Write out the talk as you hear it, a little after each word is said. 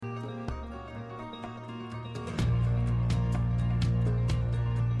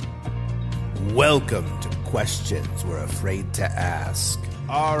Welcome to Questions We're Afraid to Ask.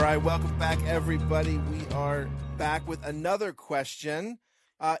 All right, welcome back, everybody. We are back with another question.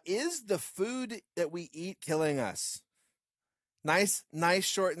 Is the food that we eat killing us? Nice,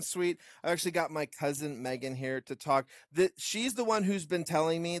 short and sweet. I actually got my cousin Megan here to talk. She's the one who's been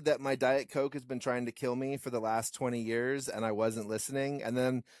telling me that my Diet Coke has been trying to kill me for the last 20 years, and I wasn't listening. And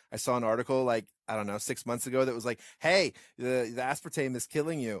then I saw an article, 6 months ago that was like, hey, the aspartame is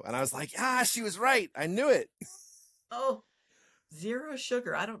killing you. And I was like, she was right. I knew it. Oh, zero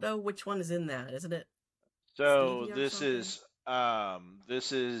sugar. I don't know which one is in that, isn't it? So Stevia or this something? is where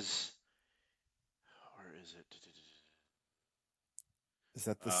is it? Is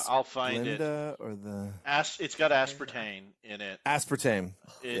that the I'll find Splenda or the It's got aspartame in it. aspartame?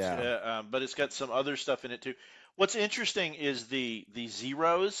 It's, Yeah. but it's got some other stuff in it too. What's interesting is the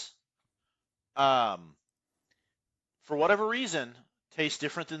zeros. For whatever reason, taste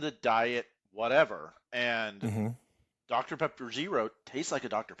different than the diet whatever. And Mm-hmm. Dr. Pepper Zero tastes like a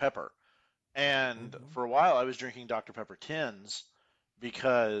Dr. Pepper. And Mhm. for a while, I was drinking Dr. Pepper tins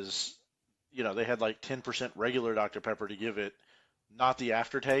because, they had like 10% regular Dr. Pepper to give it, not the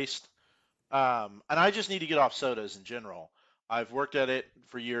aftertaste. And I just need to get off sodas in general. I've worked at it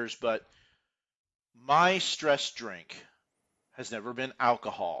for years, but my stress drink has never been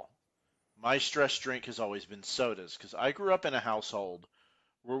alcohol. My stress drink has always been sodas because I grew up in a household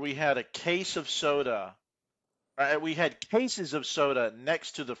where we had a case of soda. We had cases of soda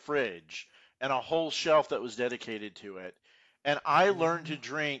next to the fridge and a whole shelf that was dedicated to it. And I learned to Mhm.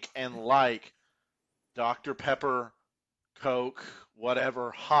 drink and like Dr. Pepper, Coke, whatever,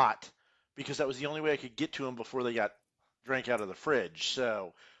 hot, because that was the only way I could get to them before they got drank out of the fridge.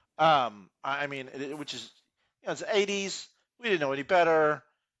 So, which is, it's the 80s. We didn't know any better.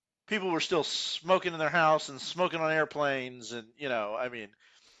 People were still smoking in their house and smoking on airplanes, and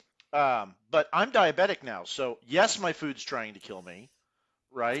but I'm diabetic now, so yes, my food's trying to kill me,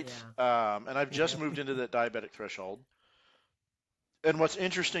 right? Yeah. And I've just Yep. moved into that diabetic threshold. And what's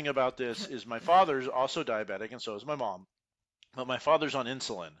interesting about this is my father's also diabetic, and so is my mom. But my father's on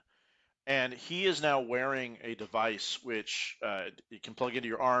insulin, and he is now wearing a device which you can plug into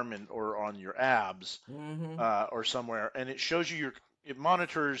your arm or on your abs Mhm. or somewhere, and it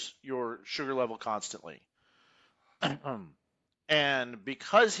monitors your sugar level constantly. And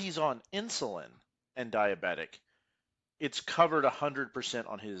because he's on insulin and diabetic, it's covered 100%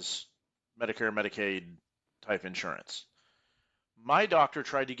 on his Medicare, Medicaid type insurance. My doctor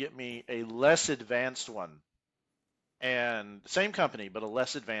tried to get me a less advanced one, and same company, but a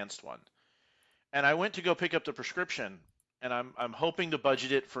less advanced one. And I went to go pick up the prescription, and I'm hoping to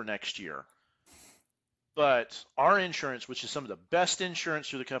budget it for next year. But our insurance, which is some of the best insurance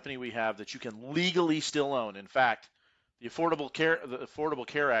through the company we have that you can legally still own. In fact, the Affordable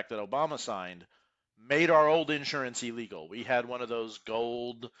Care Act that Obama signed made our old insurance illegal. We had one of those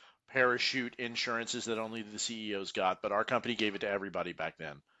gold parachute insurances that only the CEOs got, but our company gave it to everybody back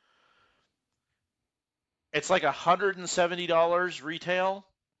then. It's like $170 retail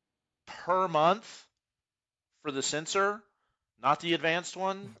per month for the sensor, not the advanced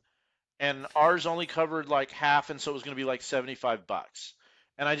one. And ours only covered like half, and so it was going to be like $75.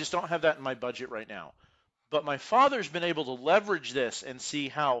 And I just don't have that in my budget right now. But my father's been able to leverage this and see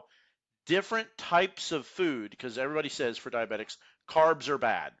how different types of food, because everybody says for diabetics, carbs are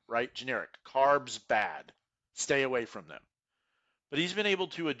bad, right? Generic, carbs bad. Stay away from them. But he's been able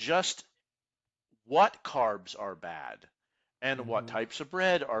to adjust what carbs are bad and what Mhm. types of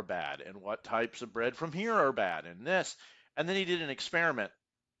bread are bad and what types of bread from here are bad and this. And then he did an experiment,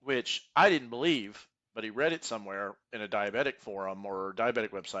 which I didn't believe, but he read it somewhere in a diabetic forum or diabetic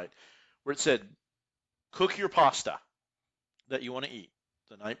website where it said, cook your pasta that you want to eat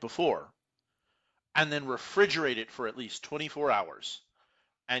the night before and then refrigerate it for at least 24 hours,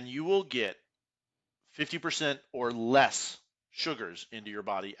 and you will get 50% or less sugars into your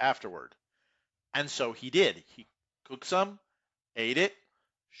body afterward. And so he did. He cooked some, ate it.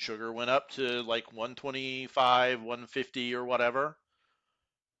 Sugar went up to like 125, 150 or whatever.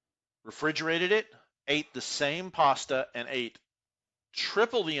 Refrigerated it, ate the same pasta, and ate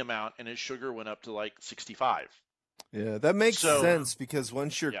triple the amount, and his sugar went up to like 65. Yeah, that makes So, Wow. sense because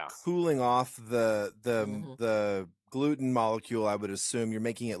once you're yeah. cooling off Mhm. the gluten molecule, I would assume you're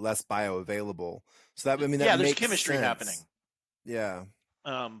making it less bioavailable. So that Yeah, there's makes chemistry happening. sense. Yeah.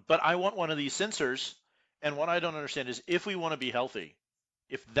 But I want one of these sensors, and what I don't understand is if we want to be healthy,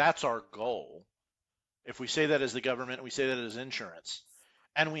 if that's our goal, if we say that as the government and we say that as insurance,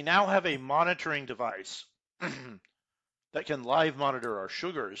 and we now have a monitoring device that can live monitor our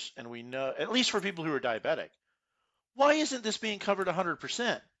sugars, and we know, at least for people who are diabetic, why isn't this being covered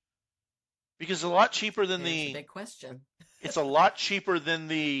 100%? Because it's a lot cheaper than There's a big question. it's a lot cheaper than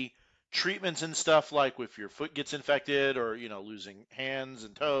the treatments and stuff, like if your foot gets infected or, losing hands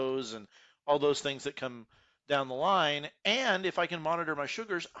and toes and all those things that come down the line. And if I can monitor my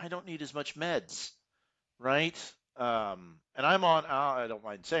sugars, I don't need as much meds, right? And I'm on, I don't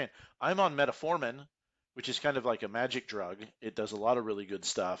mind saying, I'm on metformin, which is kind of like a magic drug. It does a lot of really good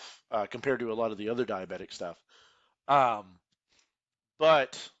stuff compared to a lot of the other diabetic stuff. But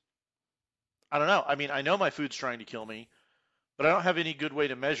I don't know. I mean, I know my food's trying to kill me, but I don't have any good way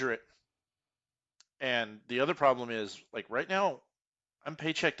to measure it. And the other problem is, like right now, I'm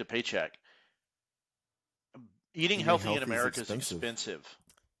paycheck to paycheck. Eating healthy in America is expensive.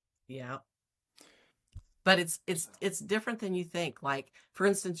 Yeah. But it's different than you think. Like, for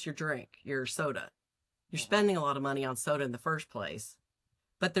instance, your soda. You're spending a lot of money on soda in the first place.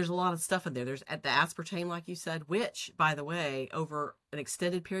 But there's a lot of stuff in there. There's the aspartame, like you said, which, by the way, over an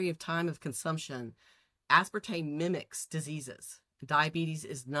extended period of time of consumption, aspartame mimics diseases. Diabetes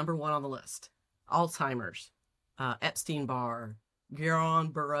is number one on the list. Alzheimer's, Epstein-Barr,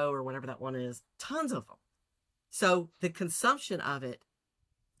 Guillain-Barré, or whatever that one is. Tons of them. So the consumption of it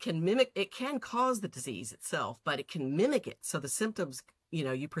can mimic, it can cause the disease itself, but it can mimic it. So the symptoms,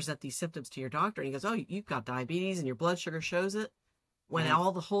 you present these symptoms to your doctor and he goes, oh, you've got diabetes and your blood sugar shows it. When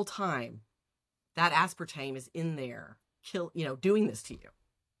all the whole time that aspartame is in there, doing this to you,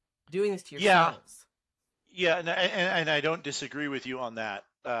 doing this to your cells. Yeah. And I don't disagree with you on that.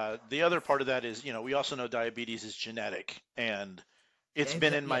 The other part of that is, we also know diabetes is genetic, and it's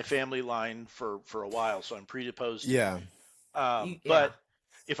been in my family line for a while, so I'm predisposed. Yeah. But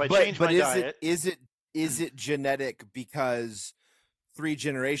if I change my diet, is it genetic because 3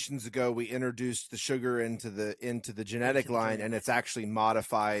 generations ago we introduced the sugar into the genetic line, and it's actually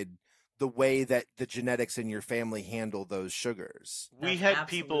modified the way that the genetics in your family handle those sugars? We had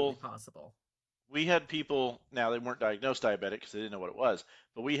people. Now they weren't diagnosed diabetic because they didn't know what it was,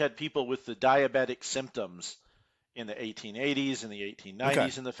 but we had people with the diabetic symptoms in the 1880s and the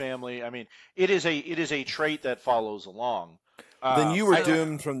 1890s in the family. I mean, it is a trait that follows along. Then you were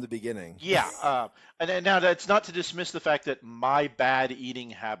doomed from the beginning. Yeah. And now that's not to dismiss the fact that my bad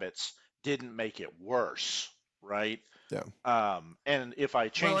eating habits didn't make it worse, right? Yeah. And if I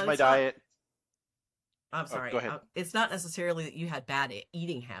change my diet. I'm sorry. Go ahead. It's not necessarily that you had bad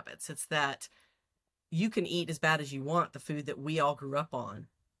eating habits. It's that you can eat as bad as you want the food that we all grew up on.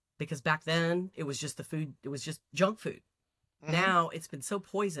 Because back then it was just the food, it was just junk food. Mm-hmm. Now it's been so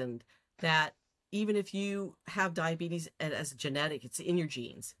poisoned that even if you have diabetes as genetic, it's in your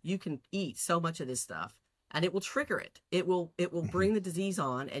genes, you can eat so much of this stuff and it will trigger it. It will bring the disease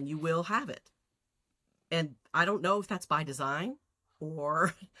on and you will have it. And I don't know if that's by design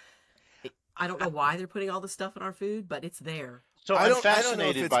or I don't know why they're putting all this stuff in our food, but it's there. So I'm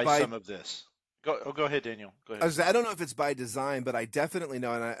fascinated by some of this. Go ahead, Daniel. Go ahead. I don't know if it's by design, but I definitely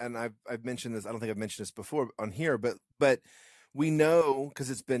know, and I've mentioned this. I don't think I've mentioned this before on here, but we know, because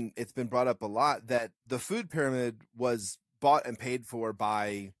it's been brought up a lot, that the food pyramid was bought and paid for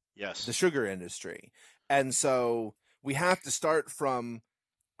by the sugar industry, and so we have to start from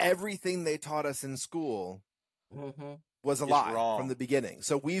everything they taught us in school was a lie from the beginning.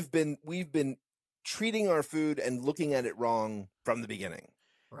 So we've been treating our food and looking at it wrong from the beginning,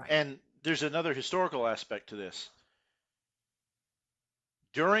 right? And there's another historical aspect to this.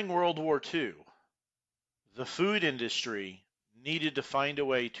 During World War II, the food industry needed to find a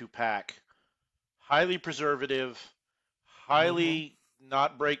way to pack highly preservative, highly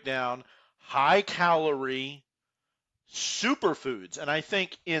not break down, high calorie superfoods. And I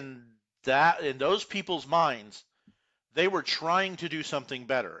think in those people's minds, they were trying to do something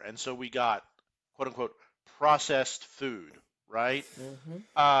better. And so we got, quote unquote, processed food, right?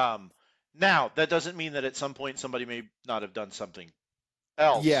 Now, that doesn't mean that at some point somebody may not have done something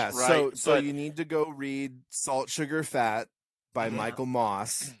else. Yeah, right? So you need to go read Salt, Sugar, Fat by Michael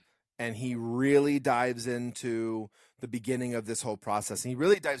Moss, and he really dives into the beginning of this whole process. And he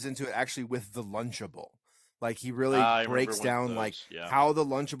really dives into it actually with the Lunchable. Like, he really breaks down how the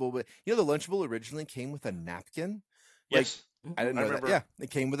Lunchable, the Lunchable originally came with a napkin. Yes. I didn't know that. Yeah,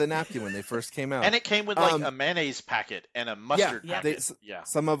 it came with a napkin when they first came out. And it came with a mayonnaise packet and a mustard packet.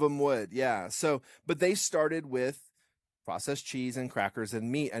 Some of them would, So, but they started with processed cheese and crackers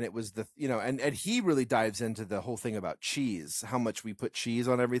and meat, and it was and he really dives into the whole thing about cheese, how much we put cheese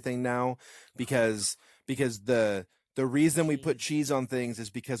on everything now, because the reason we put cheese on things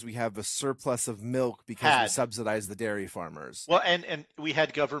is because we have a surplus of milk because we subsidize the dairy farmers. Well, and we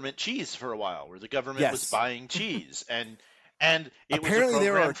had government cheese for a while where the government was buying cheese and it apparently was a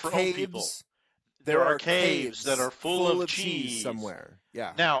there are for caves. there are caves that are full of cheese somewhere.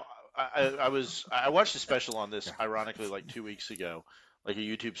 Yeah. Now, I watched a special on this, ironically, like 2 weeks ago, like a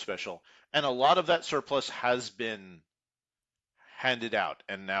YouTube special, and a lot of that surplus has been handed out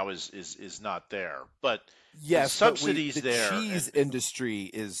and now is not there. But the Yes, but subsidies the there, cheese and industry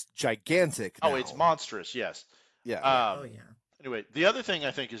is gigantic oh, now. it's monstrous. Yes. Yeah. Oh yeah. Anyway, the other thing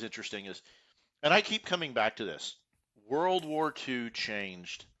I think is interesting is, and I keep coming back to this, World War II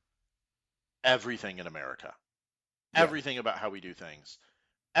changed everything in America, Yeah. everything about how we do things,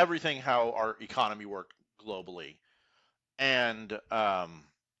 everything how our economy worked globally, and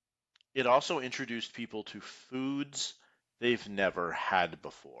it also introduced people to foods they've never had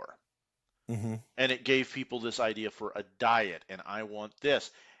before. hmm And it gave people this idea for a diet, and I want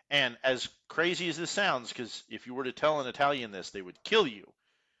this. And as crazy as this sounds, because if you were to tell an Italian this, they would kill you.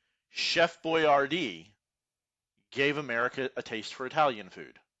 Chef Boyardee gave America a taste for Italian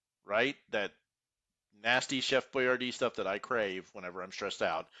food, right? That nasty Chef Boyardee stuff that I crave whenever I'm stressed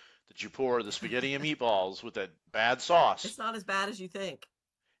out, that you pour the spaghetti and meatballs with that bad sauce. It's not as bad as you think.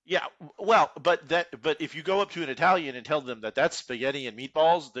 Yeah, well, but if you go up to an Italian and tell them that that's spaghetti and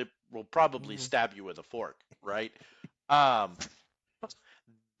meatballs, they will probably Mhm. stab you with a fork, right? Um,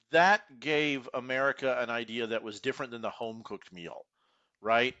 that gave America an idea that was different than the home cooked meal,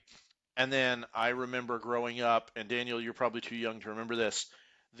 right? And then I remember growing up, and Daniel, you're probably too young to remember this,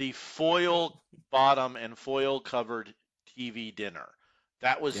 the foil bottom and foil covered TV dinner.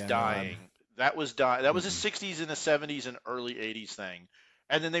 That was Yeah, dying. That was dying. That was a Mhm. 60s and a 70s and early 80s thing.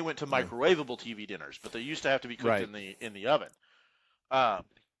 And then they went to Yeah. microwavable TV dinners, but they used to have to be cooked Right. in the oven. Um,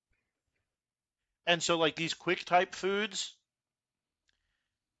 and so like these quick type foods,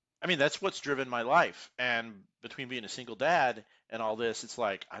 I mean, that's what's driven my life. And between being a single dad and all this, it's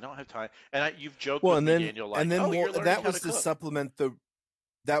like I don't have time. And you've joked Well, with and me, then Daniel, like, and then oh, you're more, learning that how was to to cook. supplement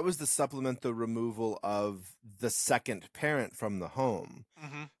the removal of the second parent from the home.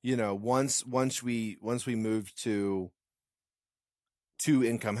 Hmm. You know, once we moved to two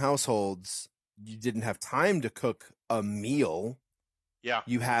income households, you didn't have time to cook a meal. Yeah.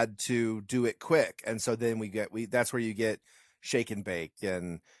 You had to do it quick, and so then that's where you get shake and bake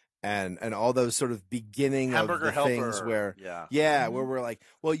and all those sort of beginning Hamburger of the things helper. where Yeah. where we're like,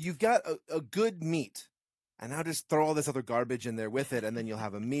 well, you've got a good meat, and now just throw all this other garbage in there with it, and then you'll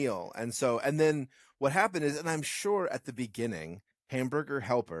have a meal. And then what happened is, and I'm sure at the beginning, Hamburger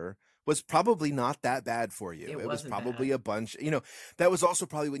Helper was probably not that bad for you. It was wasn't probably bad. a bunch, that was also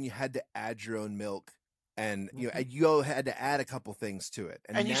probably when you had to add your own milk, and Mhm. you had to add a couple things to it.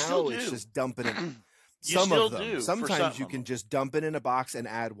 And you now still it's do. just dumping it. You Some still of them. do for Sometimes some you of can them. just dump it in a box and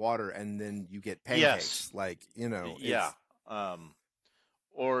add water, and then you get Yes. pancakes. Like, Yeah.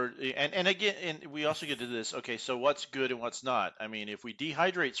 Or and again, and we also get to this. Okay, so what's good and what's not? I mean, if we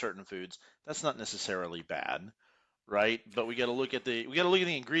dehydrate certain foods, that's not necessarily bad, right? But we got to look at the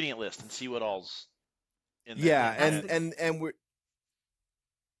ingredient list and see what all's in there. yeah, That's and we're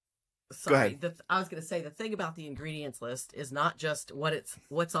Sorry, ahead. I was going to say the thing about the ingredients list is not just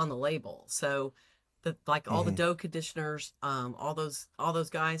what's on the label. So, all the Mhm. dough conditioners, all those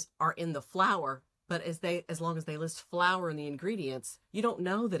guys are in the flour. But as long as they list flour in the ingredients, you don't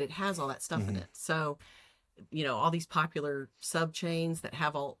know that it has all that stuff in Mhm. it. So, all these popular sub chains that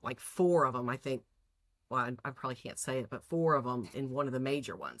have all like 4 of them, I think. Well, I probably can't say it, but 4 of them in one of the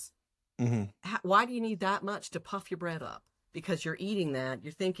major ones. Mhm. Why do you need that much to puff your bread up? Because you're eating that,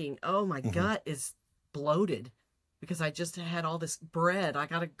 you're thinking, oh, my Mhm. gut is bloated because I just had all this bread. I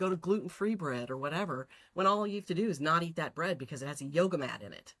got to go to gluten-free bread or whatever. When all you have to do is not eat that bread because it has a yoga mat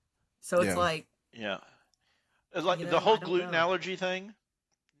in it. So Yeah. it's like, Yeah. It's like You the know, whole I don't gluten know. allergy thing.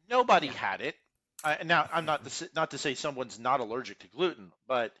 Nobody Yeah. had it. Now, I'm not not to say someone's not allergic to gluten,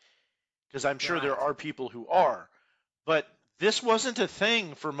 but because I'm sure there Right. are people who are, but this wasn't a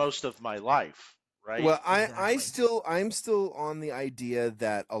thing for most of my life, right? Well, Exactly. I'm still on the idea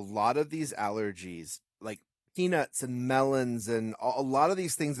that a lot of these allergies, like peanuts and melons and a lot of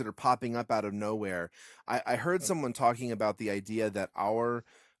these things that are popping up out of nowhere, I heard someone talking about the idea that our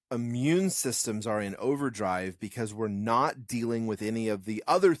immune systems are in overdrive because we're not dealing with any of the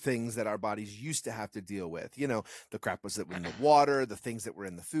other things that our bodies used to have to deal with. The crap was that in the water, the things that were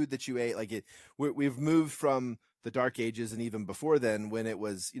in the food that you ate. Like we've moved from the dark ages, and even before then, when it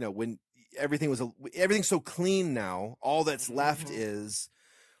was, when everything's so clean now. All that's left Mhm. is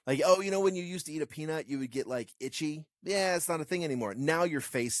like, oh, when you used to eat a peanut, you would get like itchy. Yeah, it's not a thing anymore. Now your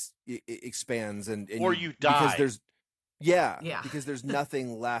face expands, and Or you because die. there's Yeah. because there's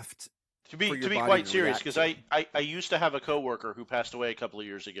nothing left To for be your body quite to serious, react because to. I used to have a coworker who passed away a couple of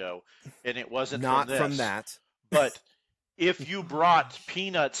years ago, and it wasn't Not from from this. that. But if you brought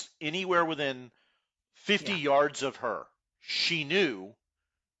peanuts anywhere within 50 Yeah. yards of her, she knew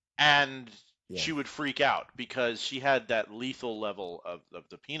and Yeah. she would freak out because she had that lethal level of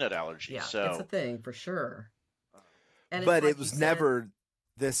the peanut allergy. Yeah, So it's a thing for sure. And But it's like it was you said, never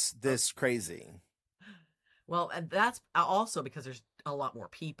this crazy. well, and that's also because there's a lot more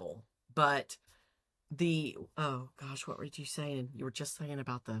people. But oh gosh, what were you saying? You were just saying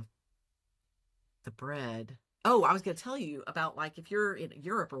about the bread. Oh, I was going to tell you about, like, if you're in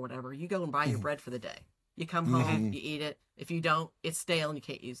Europe or whatever, you go and buy your bread for the day. You come home, you eat it. If you don't, it's stale and you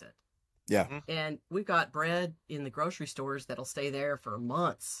can't use it. Yeah. And we've got bread in the grocery stores that'll stay there for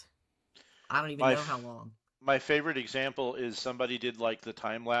months. I don't even know how long. My favorite example is somebody did like the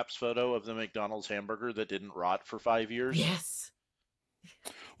time lapse photo of the McDonald's hamburger that didn't rot for 5 years. Yes.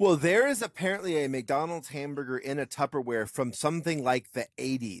 Well, there is apparently a McDonald's hamburger in a Tupperware from something like the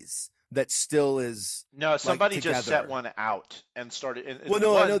 80s that still is. No, somebody like, just set together. one out and started. And Well,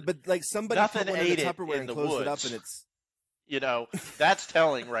 no, I one, know, but like somebody nothing put one in ate a it Tupperware in and the closed it up, woods. and it's. You know, that's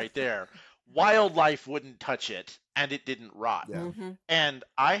telling right there. Wildlife wouldn't touch it, and it didn't rot. Yeah. Mm-hmm. And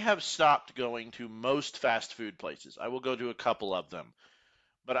I have stopped going to most fast food places. I will go to a couple of them,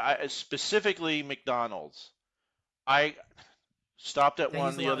 but specifically McDonald's. I stopped at They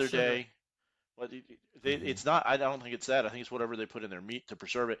one use a the lot of other sugar. day. But it's not. I don't think it's that. I think it's whatever they put in their meat to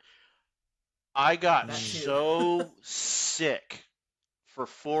preserve it. I got That too. so sick for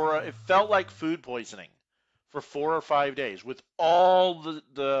 4. It felt like food poisoning for 4 or 5 days with all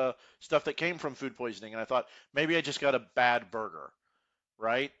the stuff that came from food poisoning. And I thought maybe I just got a bad burger,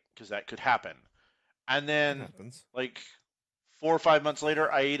 right? Because that could happen. And It then happens. like 4 or 5 months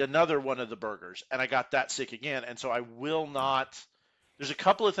later, I ate another one of the burgers and I got that sick again. And so I will not. There's a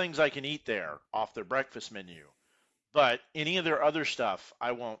couple of things I can eat there off their breakfast menu, but any of their other stuff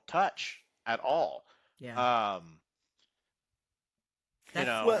I won't touch at all. Yeah. You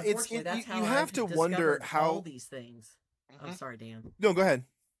know, Well, unfortunately, that's how you have I've to wonder discovered how. all these things. I'm Mhm. sorry, Dan. No, go ahead.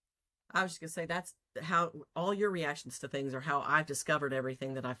 I was just gonna say that's how all your reactions to things are how I've discovered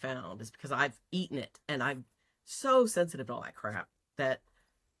everything that I found is because I've eaten it and I'm so sensitive to all that crap that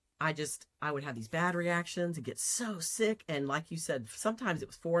I would have these bad reactions and get so sick, and like you said, sometimes it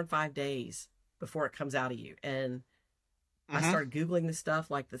was 4 and 5 days before it comes out of you. And I Mhm. started Googling the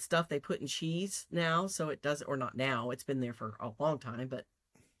stuff, like the stuff they put in cheese now, so it doesn't, or not now, it's been there for a long time, but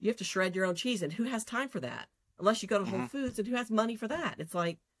you have to shred your own cheese, and who has time for that? Unless you go to Whole Foods, and who has money for that? It's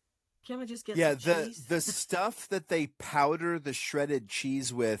like, can't I just get Yeah, some cheese? the stuff that they powder the shredded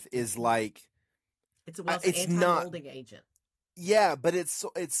cheese with is like. It's an it's not- anti-molding agent. Yeah, but it's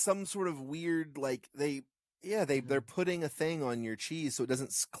some sort of weird like they're putting a thing on your cheese so it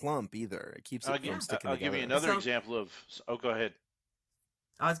doesn't clump either. It keeps it from sticking I'll give you together. another So- example of. Oh, go ahead.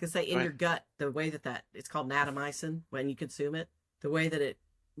 I was gonna say, in Right. your gut, the way that it's called natamycin when you consume it, the way that it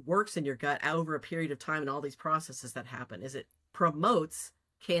works in your gut over a period of time and all these processes that happen is it promotes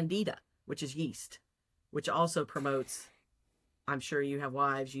candida, which is yeast, which also promotes. I'm sure you have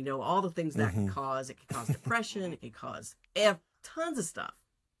wives, you know all the things that can cause. It can cause depression. It can cause tons of stuff,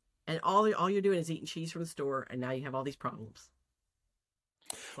 and all you're doing is eating cheese from the store, and now you have all these problems.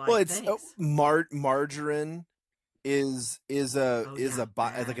 Like, Well, it's thanks. margarine is Oh,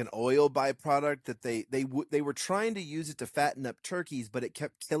 yeah, like an oil byproduct that they were trying to use it to fatten up turkeys, but it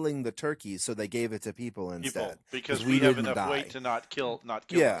kept killing the turkeys, so they gave it to people instead. Because we we have didn't enough weight die. to not kill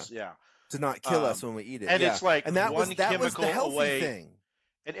Yeah. us. Yeah. to not kill us when we eat it. and yeah. it's like and that one was chemical the healthy away. thing.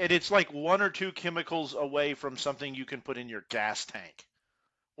 And it's like 1 or 2 chemicals away from something you can put in your gas tank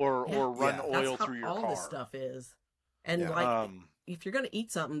or Yeah. run Yeah. oil That's how through your all car. this stuff is. And Yeah. like, if you're going to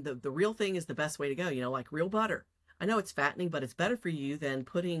eat something, the real thing is the best way to go, like real butter. I know it's fattening, but it's better for you than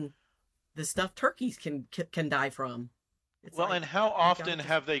putting the stuff turkeys can die from. It's Well, like, and how you gotta often just-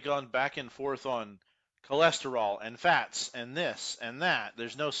 have they gone back and forth on cholesterol and fats and this and that?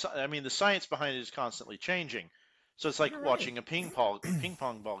 There's no, I mean, the science behind it is constantly changing. So it's like You're watching right. a ping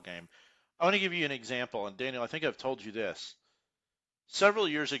pong ball game. I want to give you an example, and Daniel, I think I've told you this. Several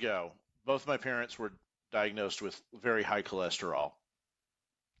years ago, both my parents were diagnosed with very high cholesterol.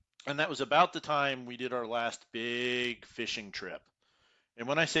 And that was about the time we did our last big fishing trip. And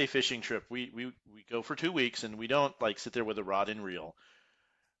when I say fishing trip, we go for 2 weeks and we don't like sit there with a rod and reel.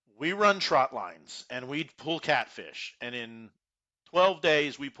 We run trot lines and we pull catfish. And in 12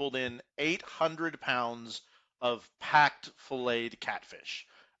 days, we pulled in 800 pounds of packed filleted catfish.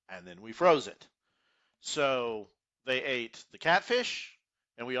 And then we froze it. So they ate the catfish,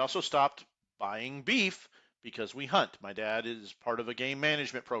 and we also stopped buying beef because we hunt. My dad is part of a game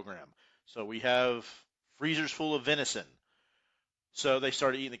management program. So we have freezers full of venison. So they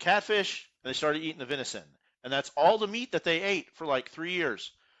started eating the catfish, and they started eating the venison. And that's all the meat that they ate for like 3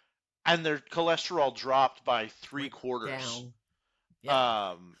 years. And their cholesterol dropped by 3/4. down.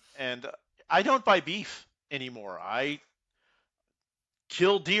 Yeah. And I don't buy beef anymore. I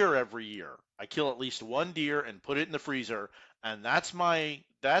kill deer every year. I kill at least one deer and put it in the freezer, and that's my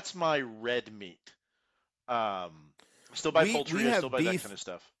red meat. Um, I still buy We poultry. I still have buy that kind beef, of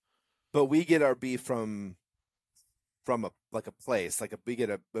stuff. but we get our beef from a place, like we get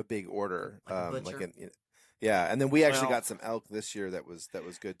a big order, Like a like butcher. yeah, and then we actually Well, got some elk this year that was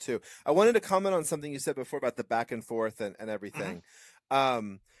good too. I wanted to comment on something you said before about the back and forth and mhm. everything.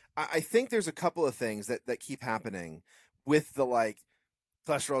 I think there's a couple of things that keep happening with the like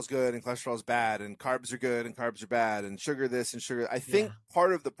cholesterol's good and cholesterol's bad and carbs are good and carbs are bad and sugar this and sugar. I think Yeah.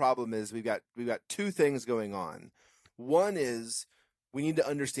 part of the problem is we've got two things going on. One is we need to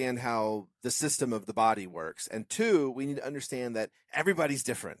understand how the system of the body works, and two, we need to understand that everybody's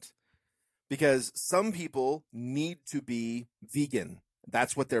different because some people need to be vegan.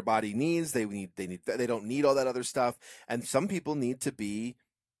 That's what their body needs. They don't need all that other stuff. And some people need to be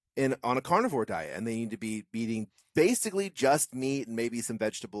on a carnivore diet and they need to be eating basically just meat and maybe some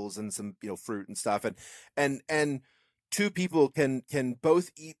vegetables and some, fruit and stuff. And two people can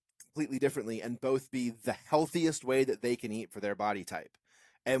both eat completely differently and both be the healthiest way that they can eat for their body type.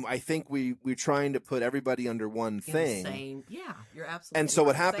 And I think we're trying to put everybody under one In the thing. same. Yeah, you're absolutely And so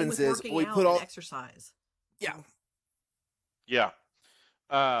what right. Same happens with is working we out put and all exercise. yeah, Yeah.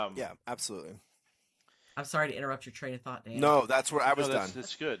 Um, yeah, absolutely. I'm sorry to interrupt your train of thought, Dan. No, that's where I was no, done.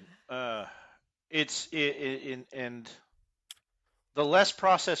 that's good. It's and the less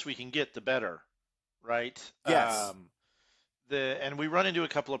process we can get, the better, right? Yes. And we run into a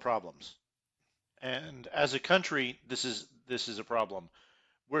couple of problems. And as a country, this is a problem.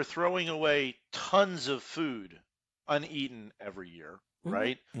 We're throwing away tons of food uneaten every year, Mhm.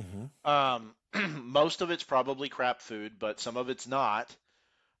 right? Most of it's probably crap food, but some of it's not.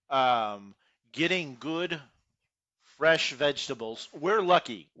 Getting good fresh vegetables. We're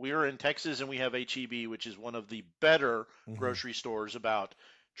lucky. We're in Texas and we have HEB, which is one of the better Mhm. grocery stores about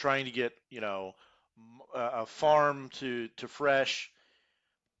trying to get, a farm to fresh.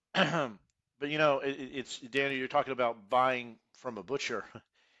 But it's Danny, you're talking about buying from a butcher.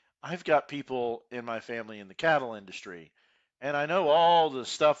 I've got people in my family in the cattle industry, and I know all the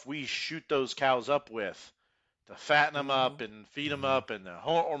stuff we shoot those cows up with to fatten them Mhm. up and feed them Mhm. up and the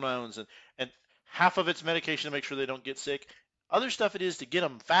hormones and half of it's medication to make sure they don't get sick. Other stuff it is to get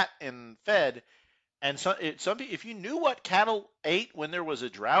them fat and fed. And if you knew what cattle ate when there was a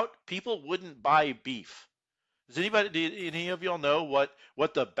drought, people wouldn't buy beef. Do any of y'all know what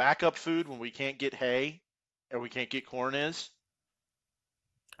the backup food when we can't get hay or we can't get corn is?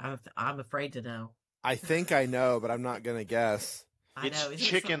 I'm afraid to know. I think I know, but I'm not gonna guess. I It's know. Isn't it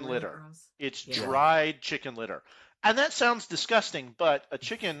chicken something really litter. gross? It's Yeah. dried chicken litter. And that sounds disgusting, but a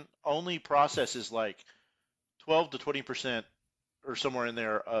chicken only processes like 12 to 20% or somewhere in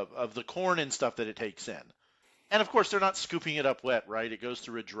there of the corn and stuff that it takes in. And of course, they're not scooping it up wet, right? It goes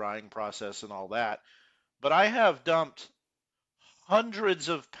through a drying process and all that. But I have dumped hundreds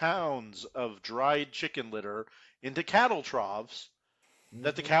of pounds of dried chicken litter into cattle troughs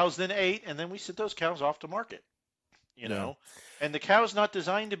that the Mhm. cows then ate, and then we sent those cows off to market, you Yeah. know? And the cow's not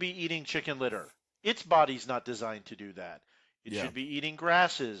designed to be eating chicken litter. Its body's not designed to do that. It Yeah. should be eating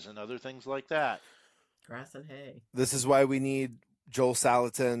grasses and other things like that. Grass and hay. This is why we need Joel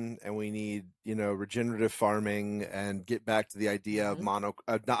Salatin and we need, regenerative farming and get back to the idea of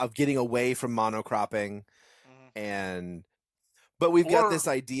of getting away from monocropping. Mhm. But we've got Or this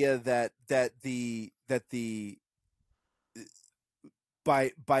idea that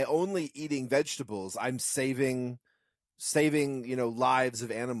by only eating vegetables, I'm saving, lives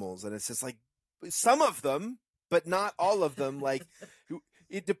of animals. And it's just like some of them, but not all of them. Like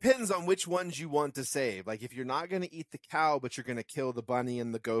it depends on which ones you want to save. Like if you're not going to eat the cow, but you're going to kill the bunny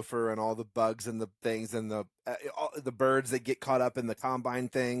and the gopher and all the bugs and the things and the birds that get caught up in the combine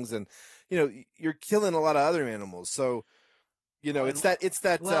things, and you're killing a lot of other animals. So it's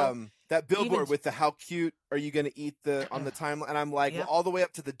that Well, that billboard even with the how cute are you going to eat on the timeline, and I'm like, well, Yep. all the way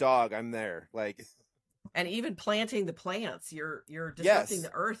up to the dog, I'm there. Like, and even planting the plants, you're disrupting yes,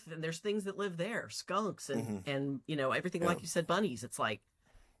 the earth, and there's things that live there, skunks and Mhm. everything Yeah. like you said, bunnies. It's like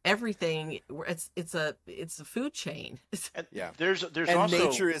everything. It's a food chain. and Yeah. there's And also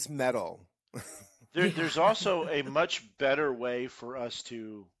nature is metal. there's also a much better way for us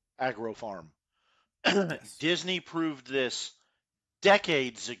to agro farm. Yes. Disney proved this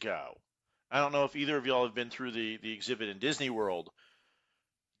decades ago. I don't know if either of y'all have been through the exhibit in Disney World.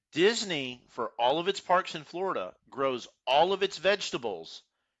 Disney, for all of its parks in Florida, grows all of its vegetables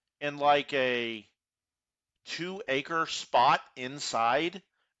in like a 2-acre spot inside,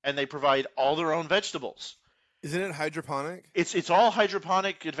 and they provide all their own vegetables. Isn't it hydroponic? It's all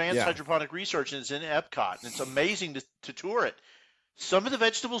hydroponic, advanced Yeah. hydroponic research, and it's in Epcot, and it's amazing to tour it. Some of the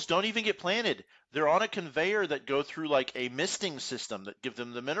vegetables don't even get planted. They're on a conveyor that go through like a misting system that give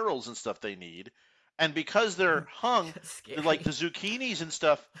them the minerals and stuff they need. And because they're hung, Scary. like the zucchinis and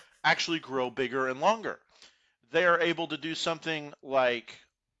stuff actually grow bigger and longer. They are able to do something like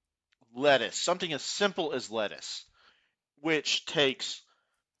lettuce, something as simple as lettuce, which takes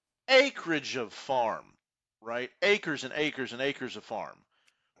acreage of farm, right? Acres and acres and acres of farm.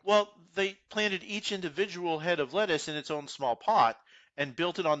 Well, they planted each individual head of lettuce in its own small pot and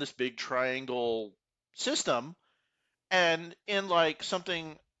built it on this big triangle system. And in like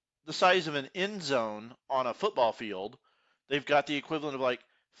something the size of an end zone on a football field, they've got the equivalent of like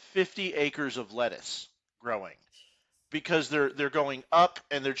 50 acres of lettuce growing because they're going up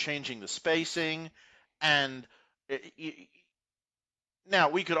and they're changing the spacing. And now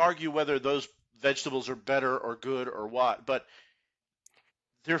we could argue whether those vegetables are better or good or what, but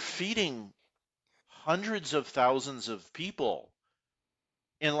they're feeding hundreds of thousands of people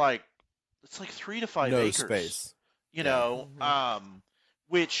in like it's like 3 to 5 No acres, space. you Yeah. know,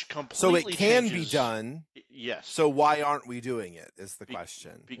 which So completely it can be changes. done. Yes, So why aren't we doing it? Is the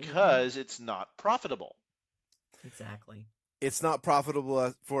question. because it's not profitable Exactly. It's not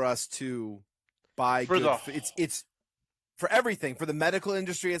profitable for us to buy For good. the- It's for everything. For the medical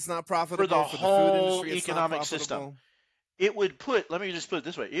industry, it's not profitable. the food whole industry, it's not economic system. profitable. It would put, let me just put it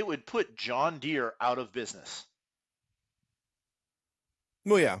this way, it would put John Deere out of business.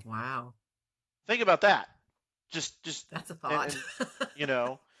 Well, yeah. Wow. Think about that. Just That's a thought. you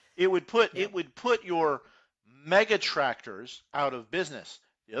know, it would put Yep. it would put your mega tractors out of business.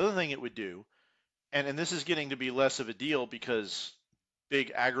 The other thing it would do, and this is getting to be less of a deal because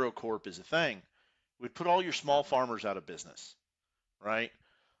big AgroCorp is a thing, would put all your small farmers out of business, right?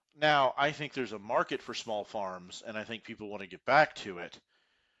 Now, I think there's a market for small farms, and I think people want to get back to it.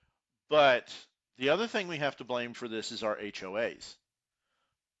 But the other thing we have to blame for this is our HOAs.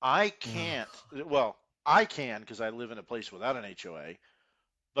 I can't, well, I can because I live in a place without an HOA.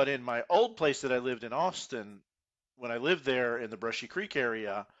 But in my old place that I lived in Austin, when I lived there in the Brushy Creek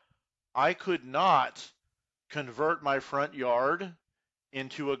area, I could not convert my front yard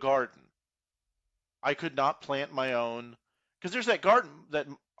into a garden. I could not plant my own, because there's that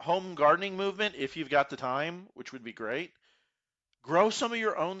home gardening movement, if you've got the time, which would be great. Grow some of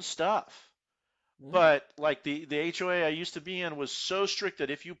your own stuff. But like the HOA I used to be in was so strict that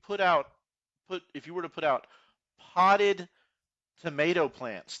if you if you were to put out potted tomato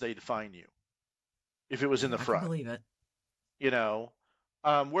plants, they'd fine you if it was in the I front. can believe it. You know,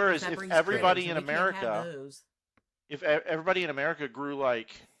 whereas That if brings everybody critters, in and we can't have America, those. if everybody in America grew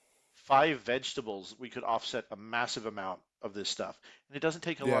like 5 vegetables, we could offset a massive amount of this stuff, and it doesn't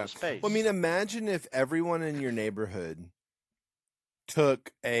take a lot of space. Well, I mean, imagine if everyone in your neighborhood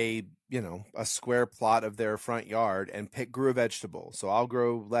took a square plot of their front yard and grew a vegetable. So I'll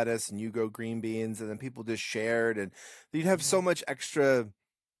grow lettuce and you grow green beans, and then people just shared, and you'd have so much extra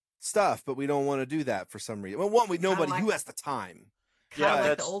stuff. But we don't want to do that for some reason. Well, nobody who has the time. Kind of like the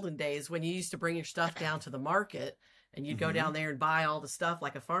that's- olden days when you used to bring your stuff down to the market and you'd go down there and buy all the stuff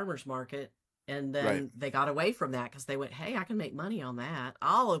like a farmer's market. And then Right. they got away from that because they went, hey, I can make money on that.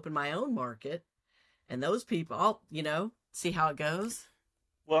 I'll open my own market. And those people, see how it goes.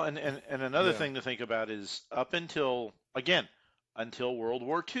 Well, and another Yeah. thing to think about is up until World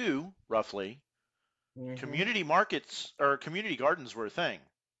War II, roughly, community markets or community gardens were a thing,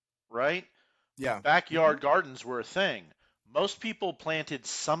 right? Yeah. Backyard gardens were a thing. Most people planted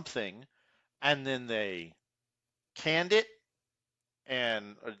something and then they canned it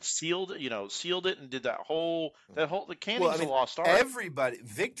and sealed it and did the canning's a lost art.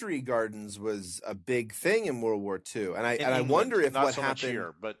 Victory Gardens was a big thing in World War II, and I England, wonder if not what so much happened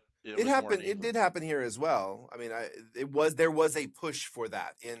here, but it was more in happened. It England. did happen here as well. I mean, there was a push for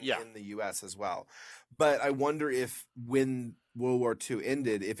that in the U.S. as well. But I wonder if when World War II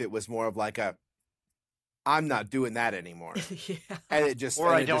ended, if it was more of like I'm not doing that anymore, Yeah. and it just Or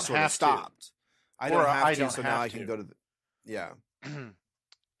I it don't just sort of have to. stopped. I Or don't have I to, don't so now I have can to. go to yeah.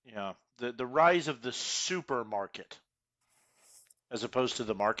 Yeah, the rise of the supermarket as opposed to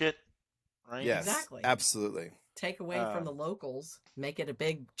the market, right? Yes, Exactly. absolutely. Take away from the locals, make it a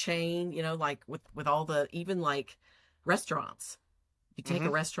big chain, like with all even like restaurants. You take a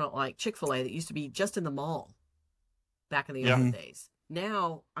restaurant like Chick-fil-A that used to be just in the mall back in the Yeah. olden days.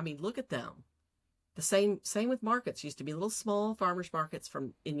 Now, I mean, look at them. The same with markets. Used to be little small farmers markets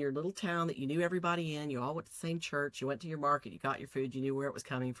in your little town that you knew everybody in. You all went to the same church. You went to your market. You got your food. You knew where it was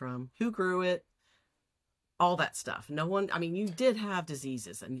coming from, who grew it, all that stuff. No one, I mean, you did have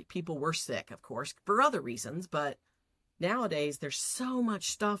diseases and people were sick, of course, for other reasons, but nowadays there's so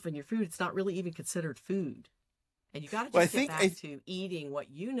much stuff in your food, it's not really even considered food. And you got to just get back to eating what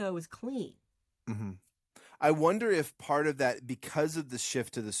you know is clean. Mm-hmm. I wonder if part of that, because of the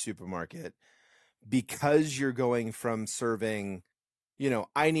shift to the supermarket, because you're going from serving,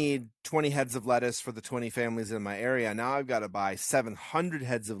 I need 20 heads of lettuce for the 20 families in my area. Now I've got to buy 700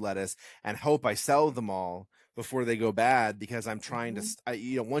 heads of lettuce and hope I sell them all before they go bad, because I'm trying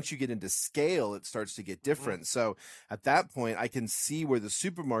to, once you get into scale, it starts to get different. So at that point, I can see where the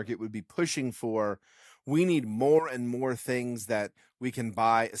supermarket would be pushing for, we need more and more things that we can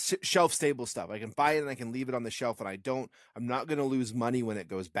buy, shelf stable stuff. I can buy it and I can leave it on the shelf, and I'm not going to lose money when it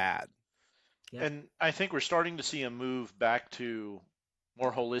goes bad. Yeah. And I think we're starting to see a move back to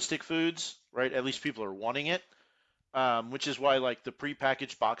more holistic foods, right? At least people are wanting it, which is why like the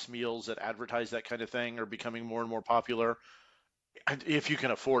prepackaged box meals that advertise that kind of thing are becoming more and more popular. And if you can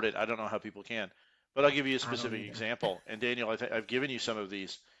afford it, I don't know how people can, but I'll give you a specific example. And Daniel, I've given you some of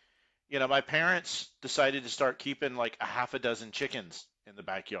these. My parents decided to start keeping like a half a dozen chickens in the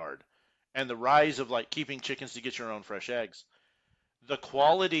backyard, and the rise of like keeping chickens to get your own fresh eggs. The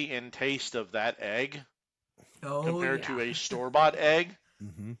quality and taste of that egg compared to a store-bought egg,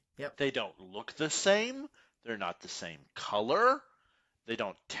 they don't look the same. They're not the same color. They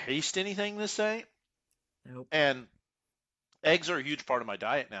don't taste anything the same. Nope. And eggs are a huge part of my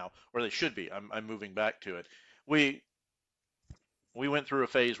diet now, or they should be. I'm moving back to it. We went through a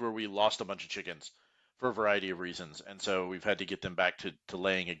phase where we lost a bunch of chickens for a variety of reasons, and so we've had to get them back to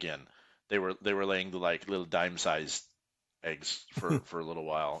laying again. They were laying the like little dime-sized eggs for a little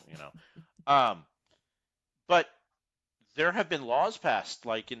while, But there have been laws passed,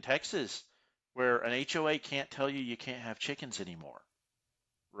 like in Texas, where an HOA can't tell you can't have chickens anymore,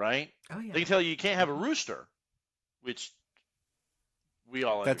 right? Oh yeah. They can tell you can't have a rooster, which we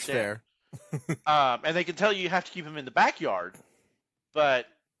all understand. That's fair. And they can tell you have to keep them in the backyard. But,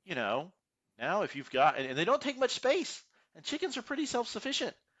 now if you've got, and they don't take much space, and chickens are pretty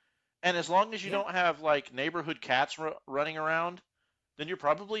self-sufficient. And as long as you don't have like neighborhood cats running around, then you're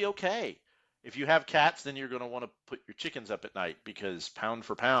probably okay. If you have cats, then you're going to want to put your chickens up at night, because pound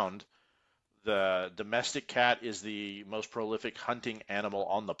for pound, the domestic cat is the most prolific hunting animal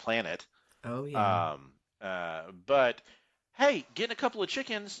on the planet. Oh yeah. But hey, getting a couple of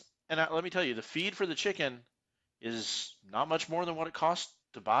chickens, and let me tell you, the feed for the chicken is not much more than what it costs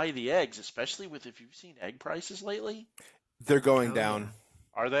to buy the eggs, especially if you've seen egg prices lately. They're going down. Yeah.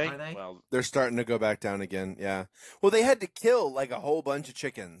 Are they? Well, they're starting to go back down again. Yeah. Well, they had to kill like a whole bunch of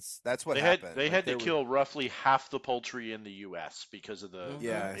chickens. That's what happened. They had to kill roughly half the poultry in the U.S. because of the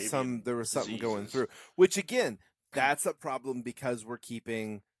there was something diseases going through. Which again, that's a problem, because we're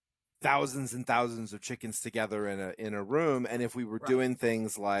keeping thousands and thousands of chickens together in a room, and if we were doing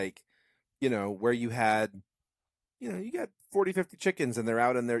things like, where you had, you got 40, 50 chickens and they're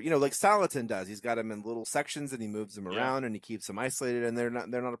out in there, like Salatin does. He's got them in little sections and he moves them around and he keeps them isolated, and they're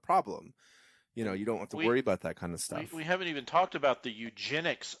not a problem. You don't have to worry about that kind of stuff. We haven't even talked about the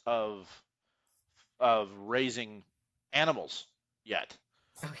eugenics of raising animals yet.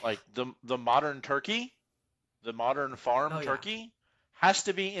 Like the modern turkey, the modern farm turkey has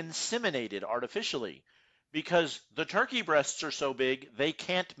to be inseminated artificially, because the turkey breasts are so big they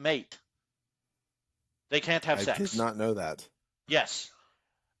can't mate. They can't have sex. I did not know that. Yes.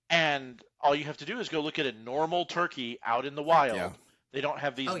 And all you have to do is go look at a normal turkey out in the wild. Yeah. They don't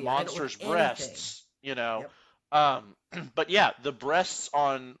have these monstrous breasts, Yep. But yeah, the breasts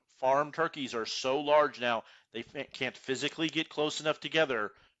on farm turkeys are so large now, they can't physically get close enough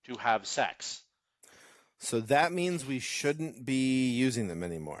together to have sex. So that means we shouldn't be using them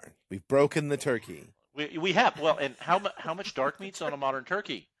anymore. We've broken the turkey. We have. Well, and how much dark meat's on a modern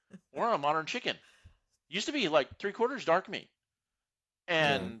turkey or on a modern chicken? Used to be like 3/4 dark meat,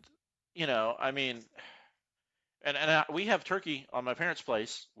 and I mean, and we have turkey on my parents'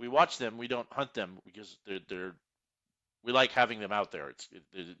 place. We watch them. We don't hunt them because we like having them out there.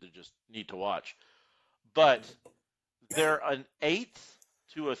 They're just neat to watch, but they're an eighth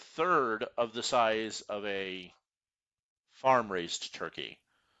to a third of the size of a farm-raised turkey,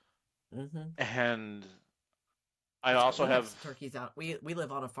 and I also have turkeys out. We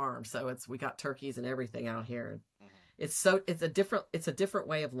live on a farm, so we got turkeys and everything out here. It's a different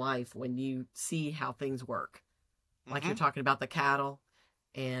way of life when you see how things work. Like you're talking about the cattle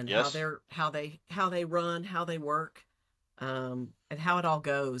and how they run, how they work, and how it all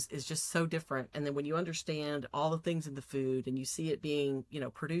goes is just so different. And then when you understand all the things in the food and you see it being,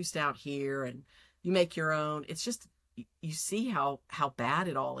 produced out here and you make your own, it's just you see how bad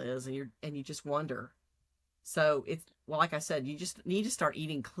it all is, and you just wonder. So it's, well, like I said, you just need to start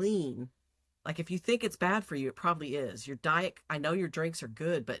eating clean. Like if you think it's bad for you, it probably is. Your diet, I know your drinks are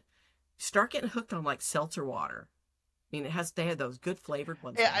good, but start getting hooked on like seltzer water. I mean, they have those good flavored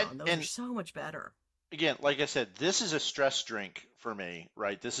ones Yeah, now, and those are so much better. again, like I said, this is a stress drink for me,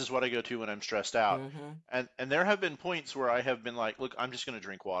 right? This is what I go to when I'm stressed out. Mm-hmm. And there have been points where I have been like, look, I'm just going to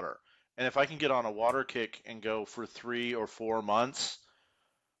drink water. And if I can get on a water kick and go for 3 or 4 months,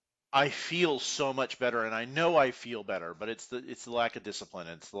 I feel so much better, and I know I feel better, but it's the lack of discipline,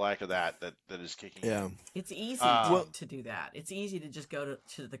 it's the lack of that is kicking Yeah. in. It's easy Um, to do that. It's easy to just go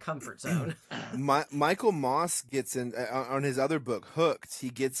to the comfort zone. Michael Moss gets in on his other book, Hooked. He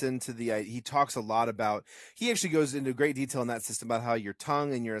gets into he talks a lot about, he actually goes into great detail in that system about how your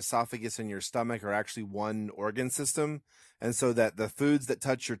tongue and your esophagus and your stomach are actually one organ system. And so that the foods that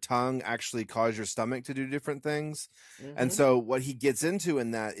touch your tongue actually cause your stomach to do different things. Mm-hmm. And so what he gets into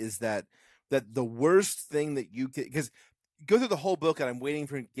in that is that the worst thing that you can, because go through the whole book and I'm waiting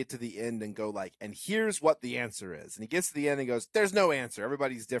for him to get to the end and go like, and here's what the answer is. And he gets to the end and goes, there's no answer.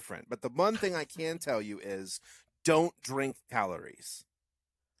 Everybody's different. But the one thing I can tell you is don't drink calories.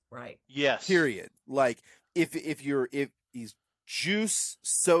 Right. Yes. Period. Like if he's juice,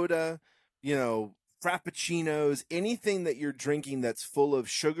 soda, frappuccinos, anything that you're drinking that's full of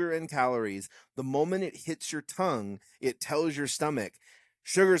sugar and calories, the moment it hits your tongue, it tells your stomach,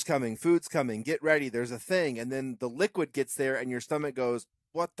 sugar's coming, food's coming, get ready, there's a thing. And then the liquid gets there and your stomach goes,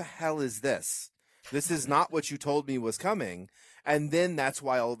 what the hell is this? This is not what you told me was coming. And then that's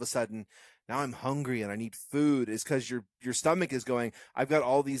why all of a sudden, now I'm hungry and I need food, is because your stomach is going, I've got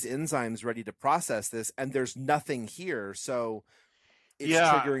all these enzymes ready to process this and there's nothing here. So it's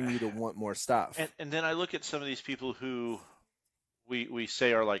triggering you to want more stuff. And then I look at some of these people who we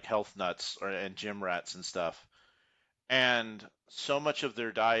say are like health nuts and gym rats and stuff. And so much of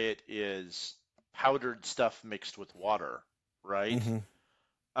their diet is powdered stuff mixed with water, right? Mm-hmm.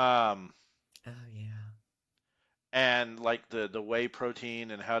 Oh yeah. And like the whey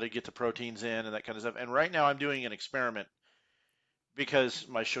protein and how to get the proteins in and that kind of stuff. And right now I'm doing an experiment because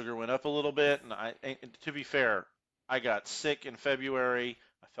my sugar went up a little bit. And to be fair, I got sick in February.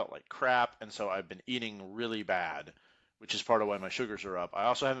 I felt like crap. And so I've been eating really bad, which is part of why my sugars are up. I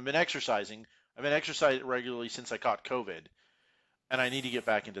also haven't been exercising. I've been exercising regularly since I caught COVID, and I need to get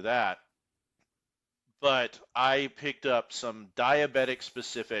back into that. But I picked up some diabetic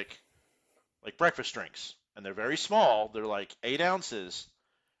specific, like breakfast drinks, and they're very small. They're like 8 ounces,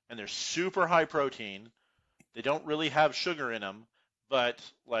 and they're super high protein. They don't really have sugar in them, but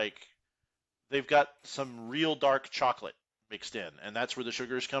like they've got some real dark chocolate mixed in, and that's where the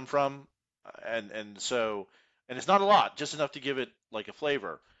sugars come from. And it's not a lot, just enough to give it like a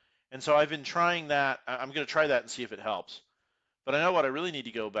flavor. And so I've been trying that. I'm going to try that and see if it helps. But I know what I really need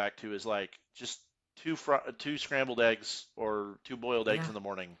to go back to is like just two scrambled eggs or 2 boiled eggs in the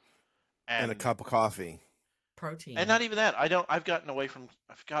morning, and a cup of coffee. Protein. And not even that. I've gotten away from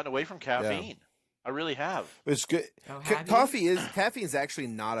caffeine. Yeah. I really have. It's good. Oh, caffeine is actually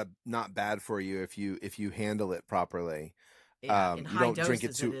not bad for you if you handle it properly. Yeah, in you high don't doses drink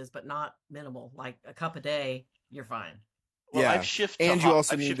it too. It is, but not minimal. Like a cup a day, you're fine. Well, I've shifted. And you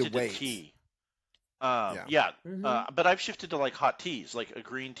also need to wait. Tea. Mm-hmm. But I've shifted to like hot teas, like a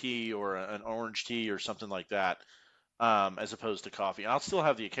green tea or an orange tea or something like that, as opposed to coffee. I'll still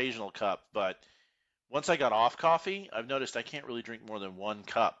have the occasional cup, but once I got off coffee, I've noticed I can't really drink more than 1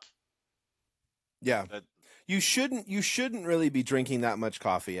 cup. Yeah, you shouldn't really be drinking that much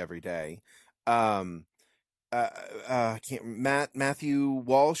coffee every day. I can't. Matthew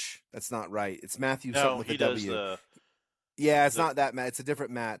Walsh. That's not right. It's Matthew something with a W. Yeah, it's not that Matt. It's a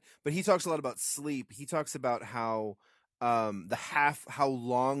different Matt. But he talks a lot about sleep. He talks about how how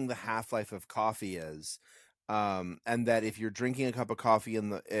long the half-life of coffee is. And that if you're drinking a cup of coffee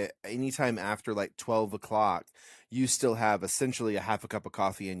anytime after like 12 o'clock, you still have essentially a half a cup of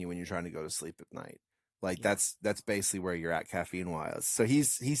coffee in you when you're trying to go to sleep at night. Like that's basically where you're at caffeine wise. So he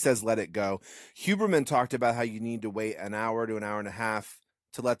says, let it go. Huberman talked about how you need to wait an hour to an hour and a half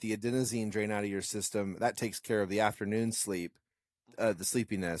to let the adenosine drain out of your system. That takes care of the afternoon sleep, the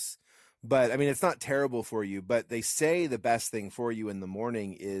sleepiness. But I mean, it's not terrible for you, but they say the best thing for you in the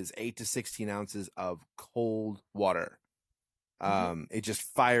morning is 8 to 16 ounces of cold water. It just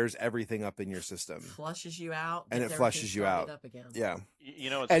fires everything up in your system, flushes you out, and it flushes you out. Up again. Yeah. You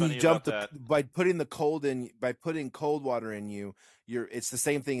know, it's and funny you jump about that. by putting cold water in you. It's the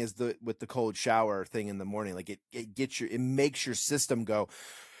same thing as with the cold shower thing in the morning. Like it makes your system go,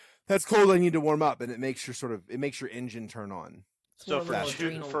 that's cold. I need to warm up. And it makes your engine turn on. So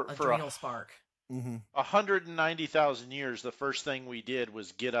for adrenal spark. Mm-hmm. 190,000 years, the first thing we did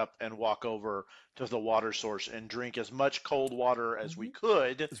was get up and walk over to the water source and drink as much cold water as we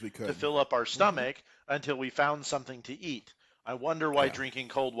could As we to could. fill up our stomach until we found something to eat. I wonder why Yeah. drinking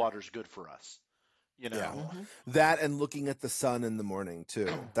cold water is good for us. You know, Yeah. That and looking at the sun in the morning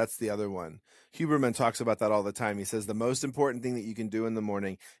too. That's the other one. Huberman talks about that all the time. He says the most important thing that you can do in the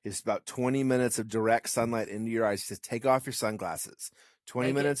morning is about 20 minutes of direct sunlight into your eyes. Just take off your sunglasses.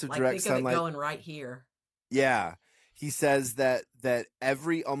 20 minutes of direct think of it sunlight. going right here. Yeah. He says that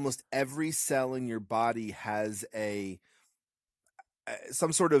almost every cell in your body has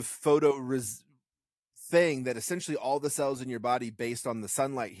some sort of thing that essentially all the cells in your body, based on the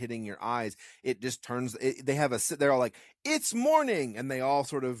sunlight hitting your eyes, it just turns they're all like, it's morning, and they all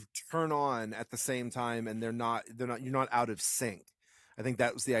sort of turn on at the same time, and you're not out of sync. I think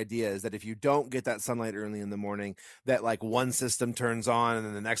that was the idea, is that if you don't get that sunlight early in the morning, that like one system turns on and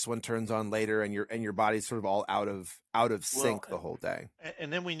then the next one turns on later, and your body's sort of all out of sync the whole day.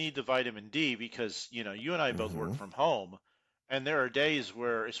 And then we need the vitamin D because, you know, you and I both work from home, and there are days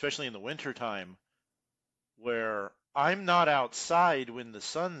where, especially in the wintertime, where I'm not outside when the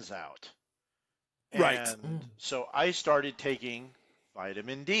sun's out. Right. And so I started taking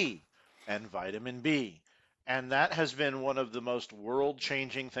vitamin D and vitamin B. And that has been one of the most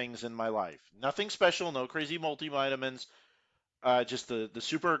world-changing things in my life. Nothing special, no crazy multivitamins, just the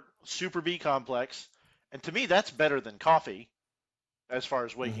super B complex. And to me, that's better than coffee as far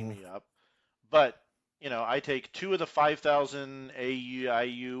as waking me up. But, you know, I take 2 of the 5,000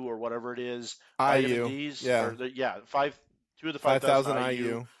 IU or whatever it is, vitamin Ds. Yeah. Or 2 of the 5,000 IU,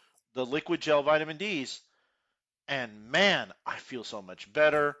 IU. the liquid gel vitamin Ds. And man, I feel so much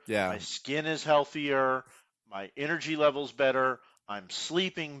better. Yeah. My skin is healthier. My energy level's better. I'm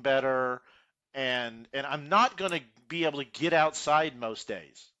sleeping better. And I'm not going to be able to get outside most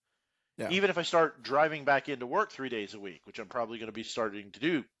days. Yeah. Even if I start driving back into work 3 days a week, which I'm probably going to be starting to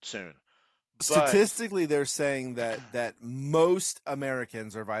do soon. Statistically, they're saying that most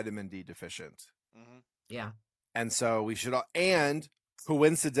Americans are vitamin D deficient. Yeah. And so we should and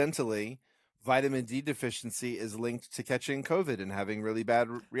coincidentally, vitamin D deficiency is linked to catching COVID and having really bad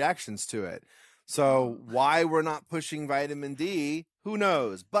reactions to it. So why we're not pushing vitamin D, who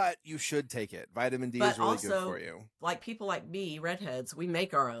knows? But you should take it. Vitamin D is really good for you. Like people like me, redheads, we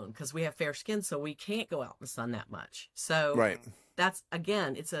make our own because we have fair skin, so we can't go out in the sun that much. So that's,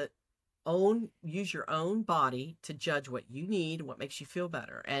 again, it's use your own body to judge what you need and what makes you feel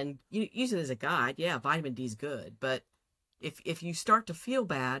better. And you use it as a guide. Yeah, vitamin D is good. But if you start to feel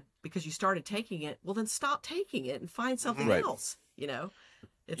bad because you started taking it, well, then stop taking it and find something else, you know?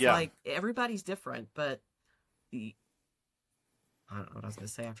 It's like everybody's different, but I don't know what I was going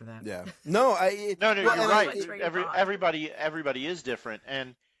to say after that. Yeah. No, you're right. Everybody is different,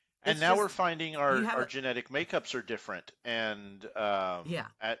 and now we're finding our genetic makeups are different, and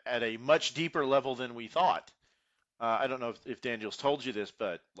at a much deeper level than we thought. I don't know if Daniel's told you this,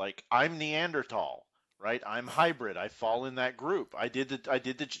 but like I'm Neanderthal, right? I'm hybrid. I fall in that group. I did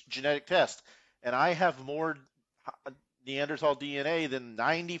the genetic test, and I have more Neanderthal DNA than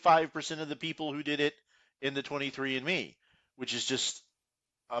 95% of the people who did it in the 23andMe, which is just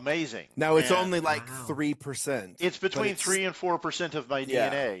amazing. Now it's only like 3%. It's between 3 and 4% of my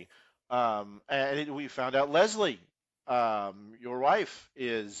DNA. We found out Leslie, your wife,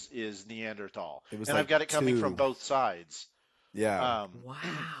 is Neanderthal, and I've got it coming from both sides. Yeah.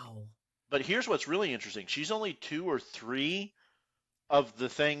 Wow. But here's what's really interesting: she's only 2 or 3 of the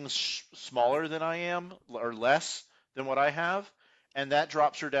things smaller than I am, or less than what I have, and that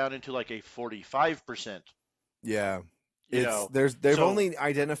drops her down into like a 45%. Yeah. They've only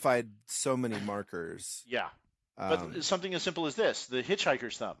identified so many markers. Yeah. But something as simple as this, the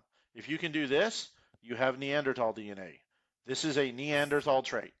hitchhiker's thumb. If you can do this, you have Neanderthal DNA. This is a Neanderthal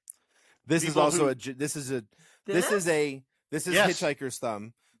trait. This is hitchhiker's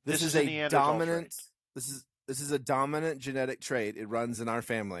thumb. This is a dominant trait. This is a dominant genetic trait. It runs in our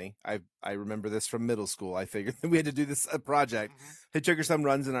family. I remember this from middle school. I figured we had to do this project. Hitchhiker's thumb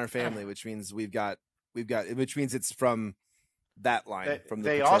runs in our family, which means which means it's from that line.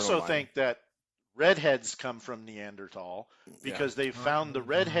 They also line. think that redheads come from Neanderthal because they found the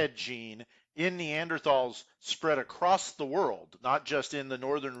redhead gene in Neanderthals spread across the world, not just in the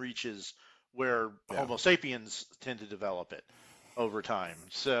northern reaches where Homo sapiens tend to develop it over time.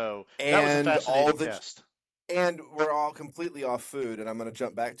 So that was a fascinating test. And we're all completely off food, and I'm going to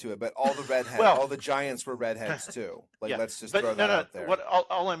jump back to it. But all the redheads, all the giants were redheads too. Let's just throw that out there.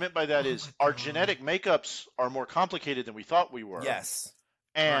 All I meant by that is our genetic makeups are more complicated than we thought we were. Yes.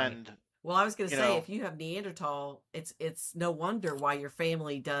 And Well, I was going to You say, know, if you have Neanderthal, it's no wonder why your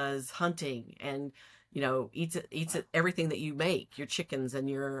family does hunting and eats everything that you make, your chickens and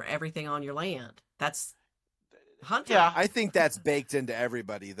your everything on your land. That's yeah. hunter. I think that's baked into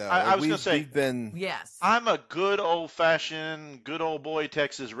everybody though. I Like was gonna say, we've been Yes. I'm a good old fashioned, good old boy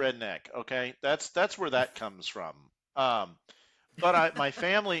Texas redneck. Okay, that's where that comes from. Um, but my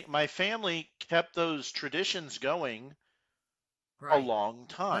family kept those traditions going a Right. long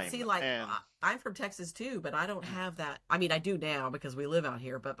But see, time, like and I'm from Texas too, but I don't have that. I mean, I do now because we live out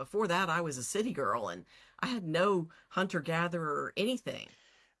here, but before that, I was a city girl and I had no hunter gatherer or anything.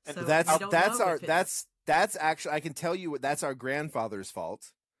 and So that's I I'll, don't that's know our if it's. that's actually I can tell you what that's our grandfather's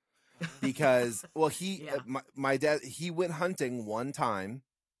fault because well Yeah. my dad he went hunting one time,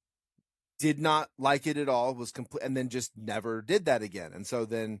 did not like it at all, was complete, and then just never did that again. And so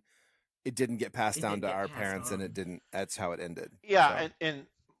then it didn't get passed It down didn't to get our passed parents, and it on. didn't. That's how it ended. yeah, So and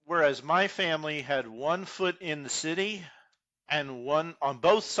whereas my family had one foot in the city and one on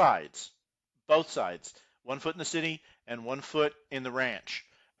both sides, one foot in the city and one foot in the ranch.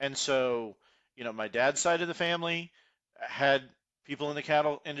 And so, my dad's side of the family had people in the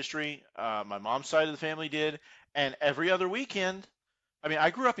cattle industry. My mom's side of the family did, and every other weekend. I mean, I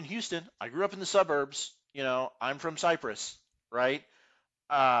grew up in Houston. I grew up in the suburbs. I'm from Cypress, right?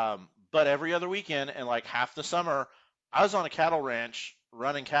 But every other weekend and like half the summer, I was on a cattle ranch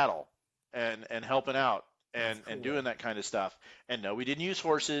running cattle and helping out That's and doing cool. that kind of stuff. And no, we didn't use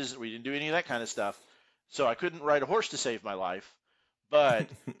horses. We didn't do any of that kind of stuff. So I couldn't ride a horse to save my life. But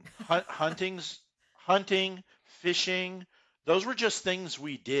hunting, fishing, those were just things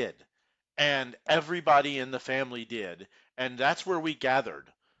we did. And everybody in the family did. And that's where we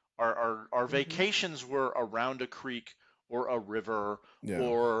gathered. Our Hmm. vacations were around a creek or a river, yeah.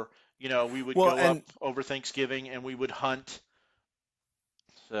 or we would Well, go up over Thanksgiving and we would hunt.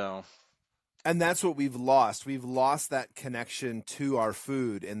 So and that's what we've lost. We've lost that connection to our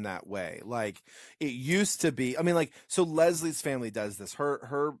food in that way. Like it used to be. I mean, like so Leslie's family does this.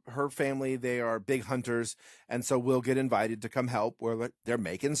 Her family, they are big hunters, and so we'll get invited to come help where they're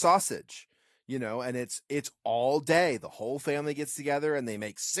making sausage. And it's all day. The whole family gets together and they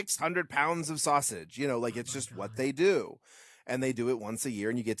make 600 pounds of sausage. Like Oh it's my just what God. they do. And they do it once a year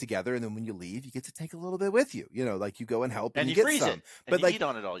and you get together, and then when you leave, you get to take a little bit with you. Like you go and help and and you you get freeze it some. and But you like eat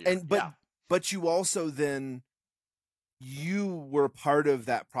on it all year. and Yeah. but you also then you were part of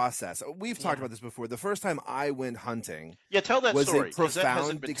that process. We've talked Yeah. about this before. The first time I went hunting Yeah, tell that was a story because that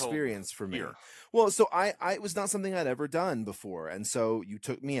hasn't profound been told experience for me. here. Well, so I it was not something I'd ever done before, and so you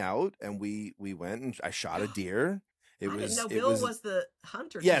took me out, and we went and I shot a deer. It I didn't was know it Bill was was the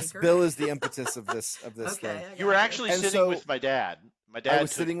hunter yes, taker. Bill is the impetus of this thing, Okay, I You were gotcha. actually and sitting so with my dad. My I dad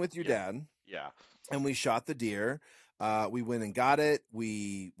was took, sitting with your yeah, dad, yeah. and we shot the deer. We went and got it.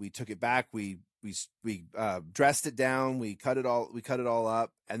 We took it back. We dressed it down. We cut it all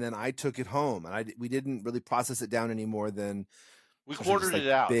up, and then I took it home. And we didn't really process it down any more than We especially just quartered like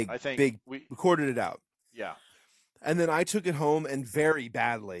it out. big I think big. we, We quartered it out, yeah. and then I took it home and very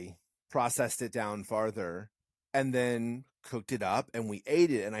badly processed it down farther, and then cooked it up and we ate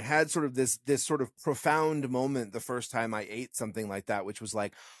it. And I had sort of this sort of profound moment the first time I ate something like that, which was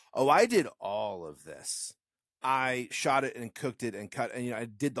like, oh, I did all of this. I shot it and cooked it and cut, and I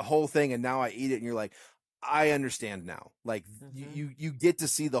did the whole thing, and now I eat it, and you're like, I understand now. Like Hmm. you get to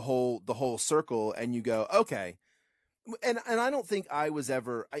see the whole circle, and you go, okay. And I don't think I was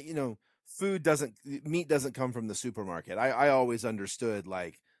ever, meat doesn't come from the supermarket. I always understood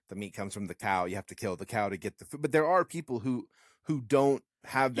like the meat comes from the cow. You have to kill the cow to get the food. But there are people who don't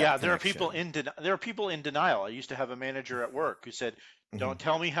have that Yeah, connection. there are people in denial. I used to have a manager at work who said, Mhm. "Don't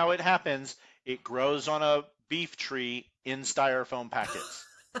tell me how it happens. It grows on a beef tree in styrofoam packets.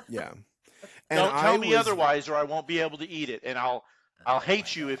 Yeah. And Don't tell I me was otherwise, or I won't be able to eat it, and I'll Oh my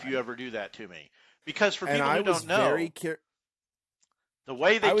hate you if you God. ever do that to me." Because for and people I who was don't know, the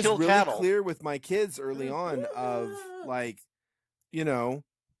way I they was kill really cattle, clear with my kids early on of like, you know,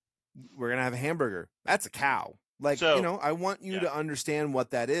 we're gonna have a hamburger. That's a cow. Like, so I want you yeah, to understand what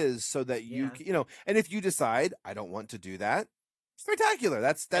that is so that Yeah, and if you decide I don't want to do that, spectacular.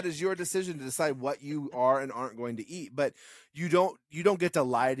 That and is your decision to decide what you are and aren't going to eat. But you don't get to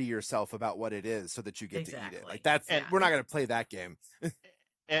lie to yourself about what it is so that you get to eat it. Like exactly. that's and Yeah, we're not gonna play that game. yeah.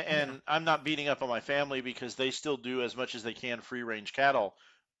 and I'm not beating up on my family because they still do as much as they can free range cattle,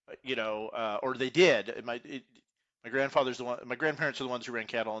 or they did. My grandfather's the one. My grandparents are the ones who ran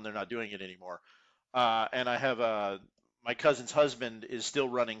cattle, and they're not doing it anymore. And I have my cousin's husband is still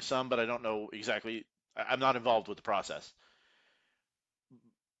running some, but I don't know exactly. I'm not involved with the process.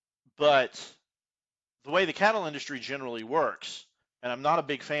 But the way the cattle industry generally works, and I'm not a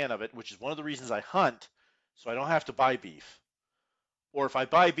big fan of it, which is one of the reasons I hunt, so I don't have to buy beef. Or if I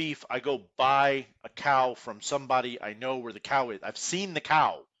buy beef, I go buy a cow from somebody I know where the cow is. I've seen the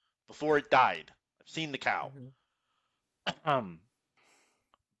cow before it died. I've seen the cow.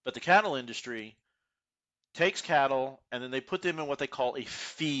 But the cattle industry takes cattle and then they put them in what they call a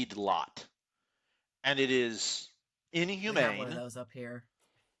feed lot. And it is We have one of inhumane. those up here.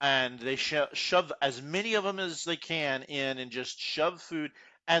 And they shove as many of them as they can in and just shove food.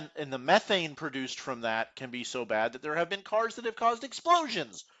 And the methane produced from that can be so bad that there have been cars that have caused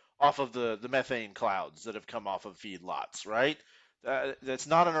explosions off of the methane clouds that have come off of feed lots, right? That's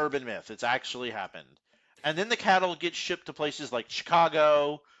not an urban myth. It's actually happened. And then the cattle get shipped to places like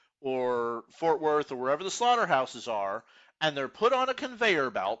Chicago or Fort Worth or wherever the slaughterhouses are, and they're put on a conveyor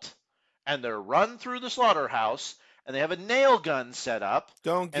belt, and they're run through the slaughterhouse, and they have a nail gun set up.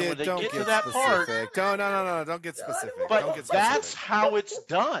 Don't And when get they don't get get to that part- specific. No. Don't get specific. Don't But get that's specific. how it's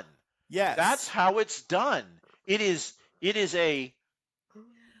done. Yes. That's how it's done. It is a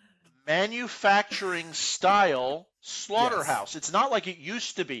manufacturing style slaughterhouse. It's not like it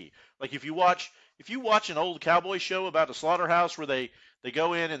used to be. Like if you watch an old cowboy show about a slaughterhouse where they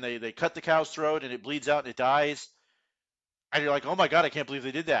go in and they cut the cow's throat and it bleeds out and it dies, and you're like, oh my God, I can't believe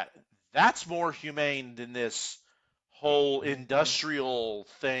they did that. That's more humane than this whole industrial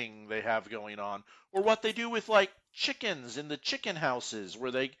thing they have going on. Or what they do with like chickens in the chicken houses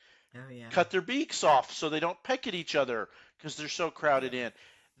where they Oh yeah. cut their beaks off so they don't peck at each other because they're so crowded in.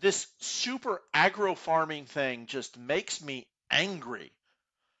 This super agro farming thing just makes me angry.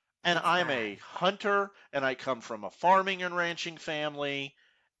 And It's I'm bad. a hunter and I come from a farming and ranching family,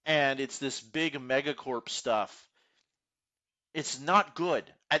 and it's this big megacorp stuff. It's not good.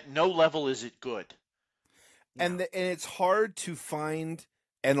 At no level is it good. and No. and it's hard to find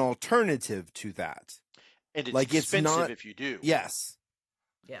an alternative to that. And it's Like, it's expensive not- if you do. Yes.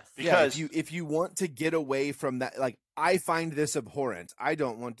 Yes. Because- yeah, if you want to get away from that, like, I find this abhorrent. I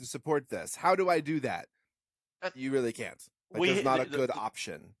don't want to support this. How do I do that? You really can't. Like, there's not a good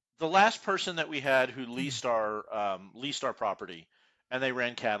option. The last person that we had who leased our property, and they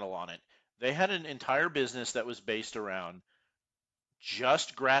ran cattle on it, they had an entire business that was based around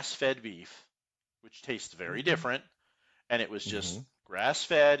just grass-fed beef, which tastes very Mhm. different, and it was just Mhm.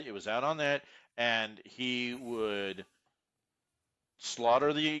 grass-fed. It was out on that, and he would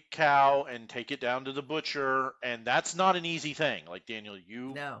slaughter the cow and take it down to the butcher, and that's not an easy thing. Like Daniel,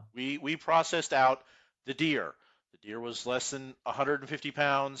 No. we processed out the deer. The deer was less than 150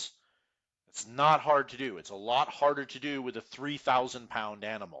 pounds. It's not hard to do. It's a lot harder to do with a 3,000-pound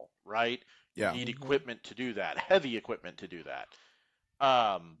animal, right? Yeah. You need Mhm. equipment to do that, heavy equipment to do that.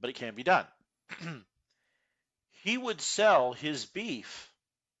 But it can be done. He would sell his beef,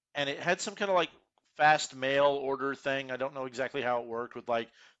 and it had some kind of like fast mail order thing. I don't know exactly how it worked with like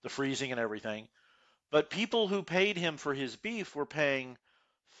the freezing and everything. But people who paid him for his beef were paying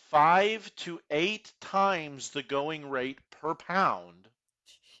 5 to 8 times the going rate per pound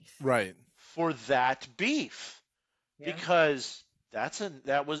Jeez. Right. for that beef. Yeah. Because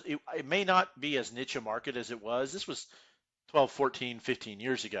it may not be as niche a market as it was. This was 12, 14, 15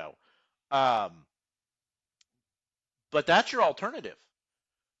 years ago. But that's your alternative.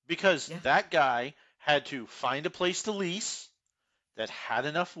 Because Yeah. that guy had to find a place to lease that had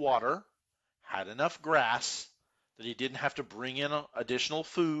enough water, had enough grass, that he didn't have to bring in additional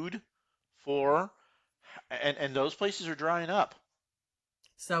food for, and those places are drying up.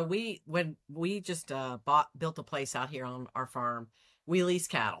 So when we just built a place out here on our farm, we lease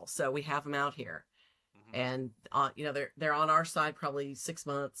cattle, so we have them out here, and they're on our side probably 6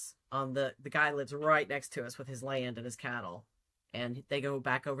 months. On the guy lives right next to us with his land and his cattle, and they go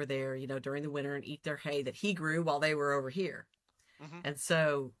back over there, during the winter and eat their hay that he grew while they were over here. Mhm. And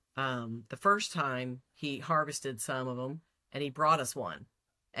so the first time he harvested some of them, and he brought us one,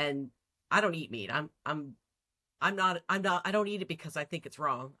 and I don't eat meat. I don't eat it because I think it's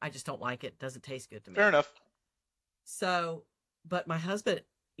wrong. I just don't like it. It doesn't taste good to me. Fair enough. So, but my husband,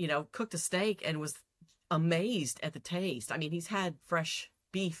 cooked a steak and was amazed at the taste. I mean, he's had fresh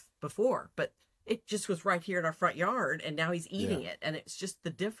beef before, but it just was right here in our front yard, and now he's eating it, and it's just the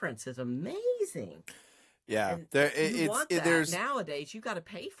difference is amazing. Yeah. And There you want that there's nowadays. You got to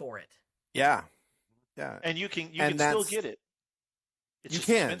pay for it. yeah. Yeah. And you can And still that's- get it. It's You just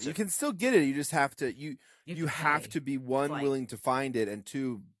can. expensive. You can still get it. You just have to you have pay. to be, one, like- willing to find it, and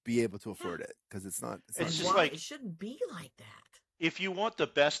two, be able to afford it, because it's not It's And just cheap. why? like- It shouldn't be like that. If you want the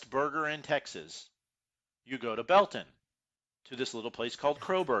best burger in Texas, you go to Belton, to this little place called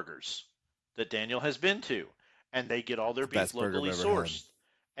Crow Burgers that Daniel has been to, and they get all their The best beef burger I've locally ever had. sourced.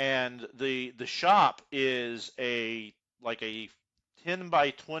 And the shop is a 10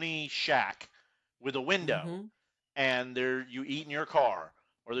 by 20 shack with a window, Mm-hmm. and there you eat in your car,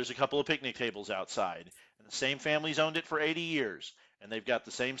 or there's a couple of picnic tables outside, and the same family's owned it for 80 years, and they've got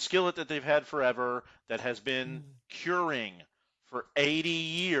the same skillet that they've had forever that has been curing for 80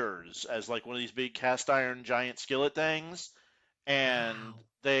 years as like one of these big cast iron giant skillet things, and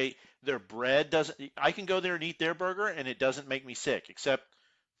Wow. their bread doesn't, I can go there and eat their burger and it doesn't make me sick, except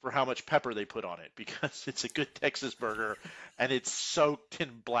for how much pepper they put on it, because it's a good Texas burger and it's soaked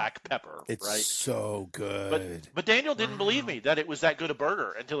in black pepper, It's right? so But good. but Daniel didn't believe Wow. me that it was that good a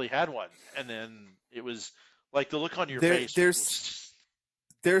burger until he had one, and then it was like the look on your There, face there's was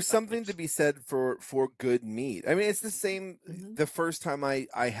there's something to be said for good meat. I mean, it's the same. Mm-hmm. The first time I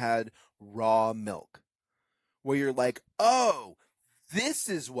had raw milk, where you're like, oh, this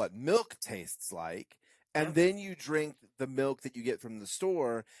is what milk tastes like, and Yep. then you drink the milk that you get from the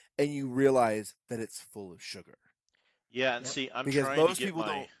store, and you realize that it's full of sugar. yeah. And Yep. see, I'm Because trying to most get people my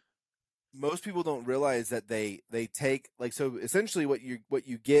don't most people don't realize that they take, like, so essentially what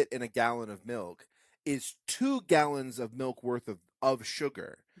you get in a gallon of milk is 2 gallons of milk worth of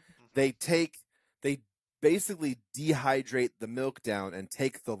sugar. They basically dehydrate the milk down and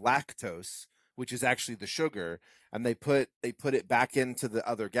take the lactose, which is actually the sugar, and they put it back into the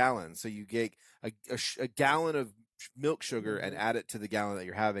other gallon. So you get a gallon of milk sugar and add it to the gallon that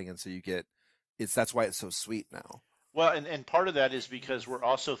you're having, and so you get that's why it's so sweet now. well, and part of that is because we're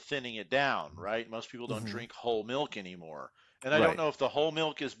also thinning it down, right? Most people don't Mhm. drink whole milk anymore, and I Right. don't know if the whole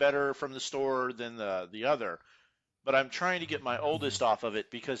milk is better from the store than the other, but I'm trying to get my oldest off of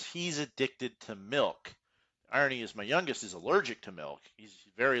it because he's addicted to milk. Irony is my youngest is allergic to milk. He's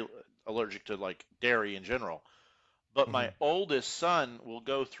very allergic to like dairy in general. But my oldest son will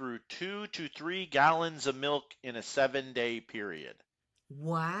go through 2 to 3 gallons of milk in a 7-day period.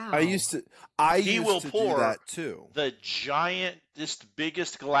 Wow. I used He will to do pour that too. the giantest,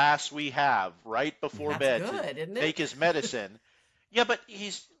 biggest glass we have right before That's bed good, to isn't it? take his medicine. Yeah, but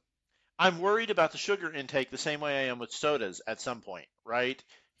I'm worried about the sugar intake the same way I am with sodas at some point, right?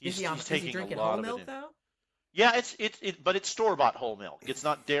 Is he He's taking drinking a lot whole of it milk in. though? Yeah, but it's store-bought whole milk. It's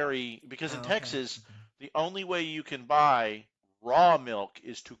not dairy, because in Oh, okay. Texas, the only way you can buy raw milk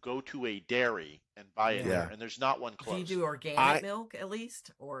is to go to a dairy and buy it Yeah. there, and there's not one Do close. you do organic I- milk at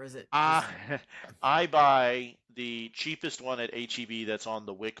least, or is it? I buy the cheapest one at HEB that's on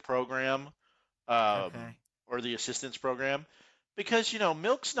the WIC program, Okay. or the assistance program, because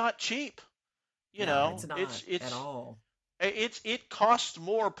milk's not cheap. No, it's not it's at all. it costs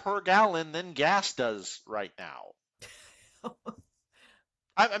more per gallon than gas does right now.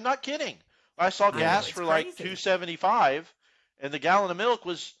 I'm not kidding. I saw I know, gas it's for like crazy. $2.75, and the gallon of milk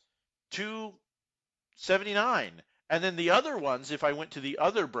was $2.79. And then the other ones, if I went to the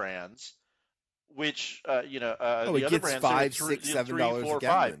other brands, which Oh, the it other gets brands, $5, they're $6, $3, $7 $4, a $5.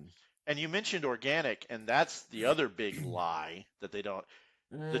 gallon. And you mentioned organic, and that's the other big lie that they don't.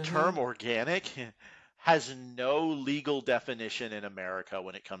 The Mhm. term organic has no legal definition in America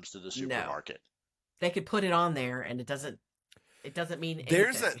when it comes to the No. supermarket. They could put it on there, and it doesn't mean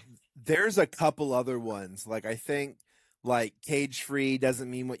There's anything. there's a couple other ones. Like, I think, like, cage free doesn't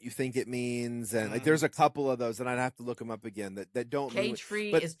mean what you think it means, and like there's a couple of those, and I'd have to look them up again that don't mean Cage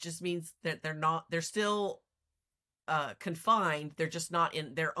free but- just means that they're still confined. They're just not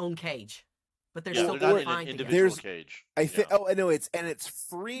in their own cage, but they're Yeah, still they're not in an confined together. individual There's- cage. I think. Yeah. Oh, I know it's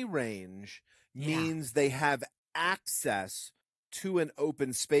free range Yeah. means they have access to an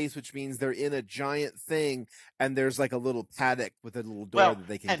open space, which means they're in a giant thing, and there's like a little paddock with a little door Well, that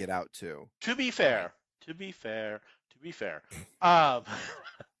they can and- get out to. To be fair, um,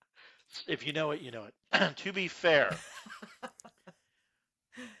 if you know it, you know it. To be fair,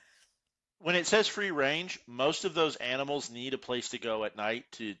 when it says free range, most of those animals need a place to go at night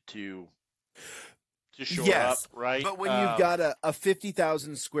to shore Yes, up, right? But when you've got a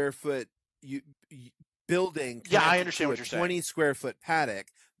 50,000 square foot building, Yeah, I connected understand to what a you're saying. 20 square foot paddock,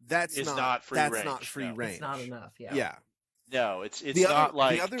 It's not free that's range, not free no. range. It's not enough. Yeah. Yeah. No, it's The not other-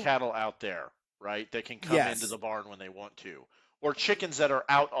 like the other- cattle out there, right? That can come Yes. into the barn when they want to, or chickens that are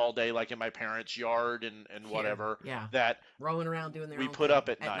out all day, like in my parents' yard and Here, whatever. Yeah. That Roaming around doing their we own put thing. up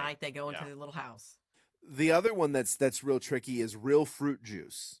at night. night. They go into Yeah. their little house. The other one that's real tricky is real fruit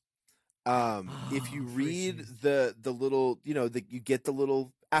juice. If you Oh, fruit read juice. the little, you get the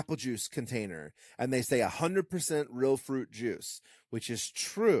little apple juice container, and they say 100% real fruit juice, which is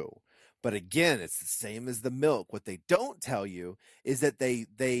true. But again, it's the same as the milk. What they don't tell you is that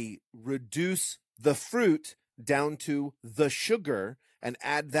they reduce the fruit down to the sugar and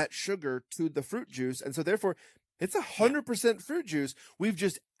add that sugar to the fruit juice, and so therefore it's 100% fruit juice. We've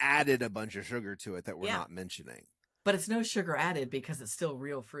just added a bunch of sugar to it that we're Yeah. not mentioning. But it's no sugar added because it's still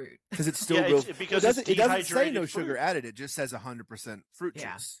real fruit. Because it's still Yeah, real. it's because it it's doesn't say dehydrated no sugar fruit. added. It just says 100% fruit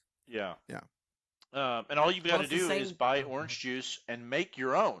Yeah. juice. Yeah. Yeah. And all you've got to it's the do same- is buy orange juice and make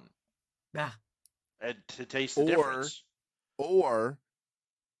your own Yeah. and to taste the Or- difference. Or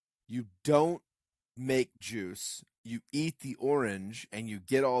you don't make juice. You eat the orange and you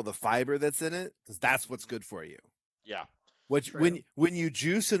get all the fiber that's in it, because that's what's good for you. Yeah. Which True. when you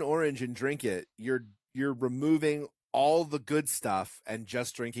juice an orange and drink it, you're removing all the good stuff and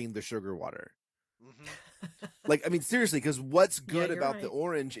just drinking the sugar water. Hmm. Like, I mean, seriously, because what's good you're about the right.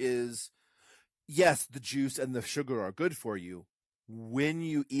 orange is, yes, the juice and the sugar are good for you when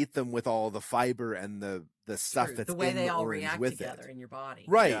you eat them with all the fiber and the stuff True. that's The way in they the all orange react with together it. in your body.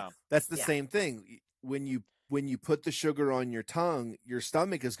 Right. Yeah. That's the Yeah. same thing. When you put the sugar on your tongue, your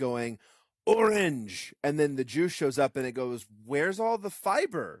stomach is going orange, and then the juice shows up and it goes, where's all the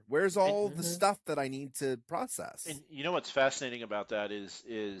fiber? Where's all the Mhm. stuff that I need to process? And you know what's fascinating about that is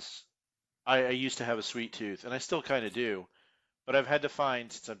I used to have a sweet tooth, and I still kind of do, but I've had to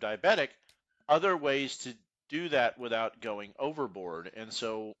find, since I'm diabetic, other ways to do that without going overboard. And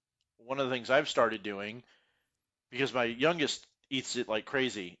so one of the things I've started doing, because my youngest eats it like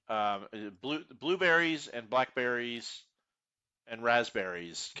crazy, blueberries and blackberries and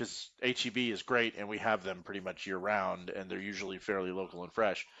raspberries, because HEB is great and we have them pretty much year round, and they're usually fairly local and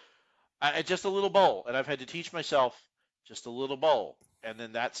fresh. Just a little bowl, and I've had to teach myself just a little bowl, and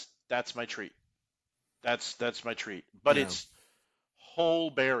then that's my treat. That's my treat. But Yeah. it's whole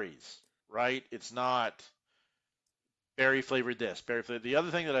berries, right? It's not berry flavored this, berry flavored. The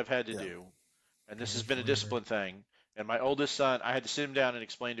other thing that I've had to Yeah. do, and this has Berry been a flavored. discipline thing, and my oldest son, I had to sit him down and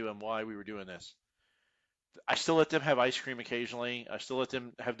explain to him why we were doing this. I still let them have ice cream occasionally. I still let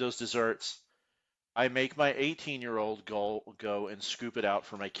them have those desserts. I make my 18-year-old go and scoop it out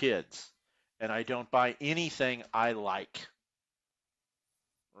for my kids. And I don't buy anything I like.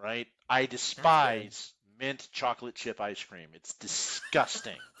 Right? I despise mint chocolate chip ice cream. It's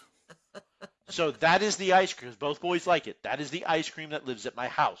disgusting. So that is the ice cream, because both boys like it. That is the ice cream that lives at my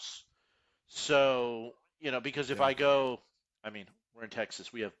house. So, because if Yeah. I go, I mean, we're in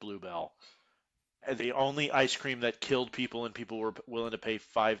Texas, we have Bluebell. And the only ice cream that killed people, and people were willing to pay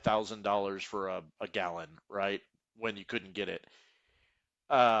 $5,000 for a gallon, right? When you couldn't get it.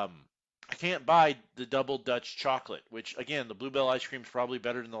 I can't buy the double Dutch chocolate, which, again, the Bluebell ice cream is probably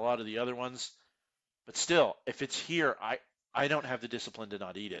better than a lot of the other ones. But still, if it's here, I don't have the discipline to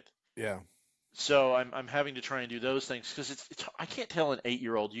not eat it. Yeah. So I'm having to try and do those things, because it's I can't tell an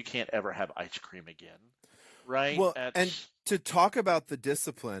 8-year-old you can't ever have ice cream again, right? Well, and to talk about the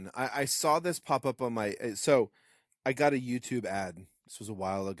discipline, I saw this pop up on so I got a YouTube ad. This was a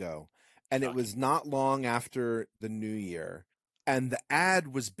while ago, and it was not long after the new year. And the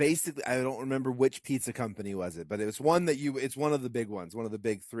ad was basically, I don't remember which pizza company was it, but it was one it's one of the big ones, one of the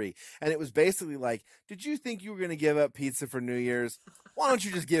big three. And it was basically like, did you think you were going to give up pizza for New Year's? Why don't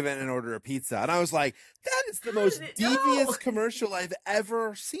you just give in and order a pizza? And I was like, that is the most devious commercial I've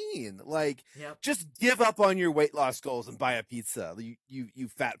ever seen. Like, Yep. just give up on your weight loss goals and buy a pizza, you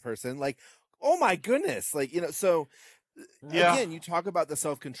fat person. Like, oh my goodness. Like, so Yeah. again, you talk about the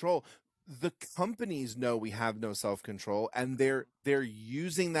self-control. The companies know we have no self-control, and they're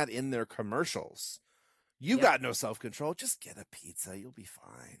using that in their commercials. You Yep. got no self-control, just get a pizza, you'll be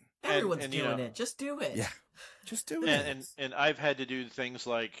fine. Everyone's and, doing it. Just do it. Yeah. Just do it. And I've had to do things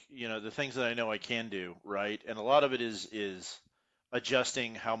like, the things that I know I can do, right? And a lot of it is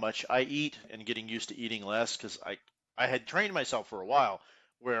adjusting how much I eat and getting used to eating less, because I had trained myself for a while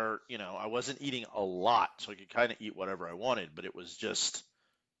where, I wasn't eating a lot, so I could kind of eat whatever I wanted, but it was just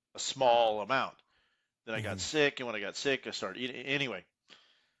a small amount. Then I got sick, and when I got sick, I started eating. Anyway,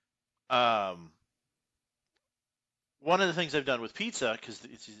 one of the things I've done with pizza, because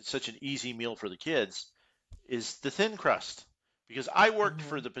it's such an easy meal for the kids, is the thin crust. Because I worked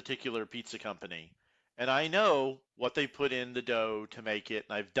for the particular pizza company, and I know what they put in the dough to make it,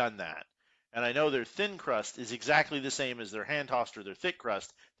 and I've done that. And I know their thin crust is exactly the same as their hand-tossed or their thick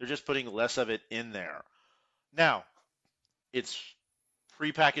crust. They're just putting less of it in there. Now, it's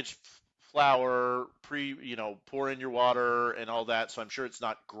prepackaged flour, pour in your water and all that, so I'm sure it's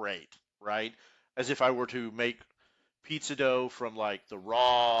not great, right? As if I were to make pizza dough from like the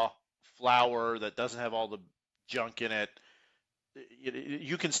raw flour that doesn't have all the junk in it.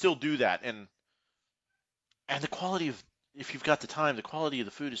 You can still do that, and the quality of, if you've got the time, the quality of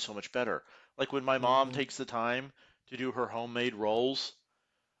the food is so much better. Like when my mom takes the time to do her homemade rolls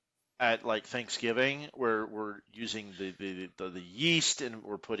at like Thanksgiving, where we're using the yeast and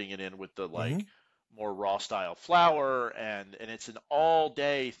we're putting it in with the more raw style flour, and it's an all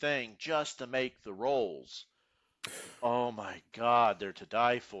day thing just to make the rolls. Oh my God, they're to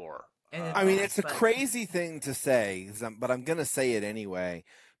die for. And then I mean, fat, it's a but crazy thing to say, but I'm going to say it anyway.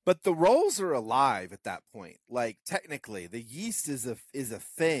 But the rolls are alive at that point. Like technically, the yeast is a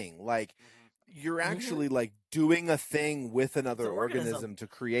thing. Like Mhm. you're Mhm. actually like doing a thing with It's another an organism. organism to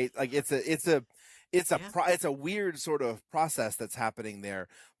create. Like it's a Yeah. it's a weird sort of process that's happening there.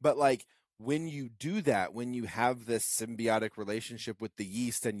 But like when you do that, when you have this symbiotic relationship with the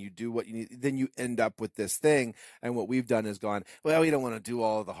yeast and you do what you need, then you end up with this thing. And what we've done is gone, well, we don't want to do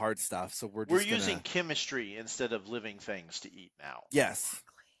all the hard stuff, so we're We're just using gonna. chemistry instead of living things to eat now. Yes,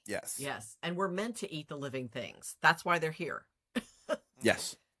 Exactly. yes, Yes. And we're meant to eat the living things. That's why they're here.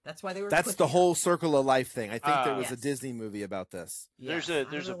 yes. That's why they were That's put the here. whole circle of life thing. I think there Ah. was a Yes. Disney movie about this. Yes. There's I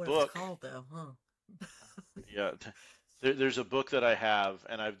don't know a what book. it's called though, huh? Yeah, there's a book that I have,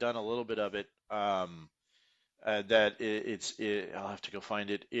 and I've done a little bit of it. That I'll have to go find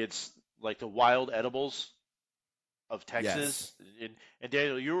it. It's like the wild edibles of Texas. And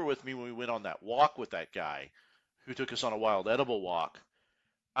Daniel, you were with me when we went on that walk with that guy who took us on a wild edible walk.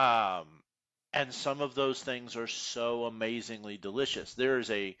 Um, and some of those things are so amazingly delicious. There is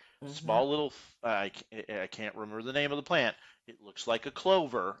a Mm-hmm. small little, I can't remember the name of the plant. It looks like a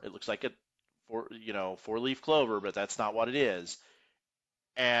clover. It looks like a four-leaf clover, but that's not what it is.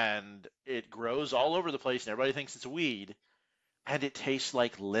 And it grows all over the place, and everybody thinks it's a weed, and it tastes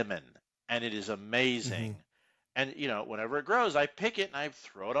like lemon, and it is amazing. And whenever it grows, I pick it and I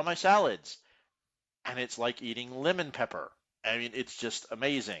throw it on my salads, and it's like eating lemon pepper. I mean, it's just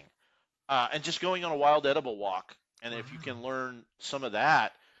amazing. And just going on a wild edible walk, and if you can Wow. learn some of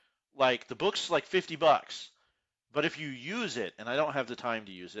that, like the book's like $50, but if you use it, and I don't have the time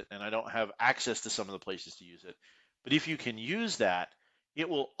to use it, and I don't have access to some of the places to use it, but if you can use that, it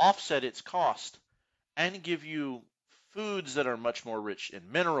will offset its cost and give you foods that are much more rich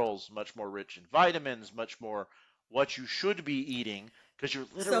in minerals, much more rich in vitamins, much more what you should be eating because you're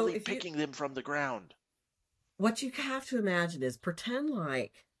So literally picking them from the ground. what you have to imagine is pretend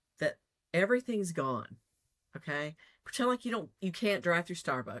like that everything's gone. Okay? Pretend like you can't drive through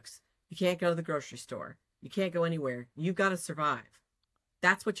Starbucks. You can't go to the grocery store. You can't go anywhere. You've got to survive.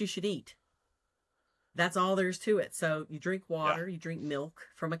 That's what you should eat. That's all there's to it. So you drink Yeah. water, you drink milk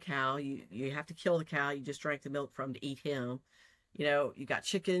from a cow. You have to kill the cow. You just drank the milk from to eat him. You got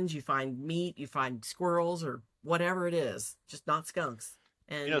chickens, you find meat, you find squirrels or whatever it is, just not skunks.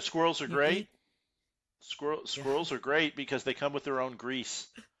 And Squirrels are you great. eat. Yeah, Squirrels are great because they come with their own grease.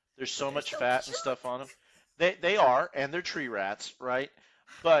 There's but so they're much so fat and cute. stuff on them. They are, and they're tree rats, right?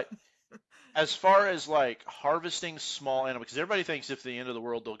 But as far as like harvesting small animals, because everybody thinks if the end of the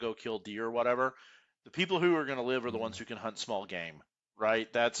world they'll go kill deer or whatever. The people who are going to live are the ones who can hunt small game, right?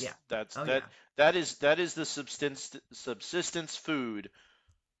 Yeah. That's Oh that yeah. that is the subsistence food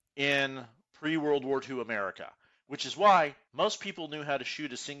in pre-World War II America, which is why most people knew how to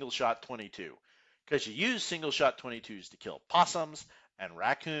shoot a single shot 22 because you use single shot 22s to kill possums and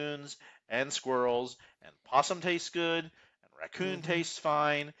raccoons and squirrels, and possum tastes good and raccoon Mm-hmm. tastes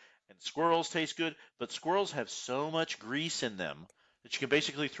fine and squirrels taste good, but squirrels have so much grease in them that you can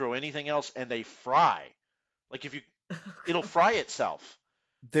basically throw anything else and they fry. Like if you it'll fry itself.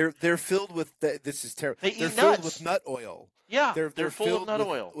 They're filled with this is terrible. They They're eat filled with nuts. nut oil. Yeah, They're they're full of filled nut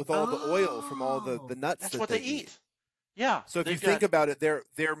oil. with all the oil from all the Oh. nuts That's that what they they eat. Yeah, So if you they've think got about it,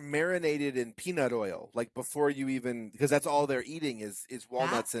 they're marinated in peanut oil, like before you even, because that's all they're eating is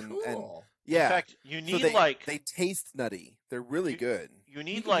walnuts That's and cool. in yeah. fact, you So need they taste nutty. They're really you good. you You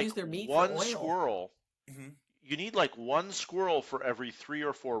need could like use their meat for one oil. squirrel. hmm You need like one squirrel for every 3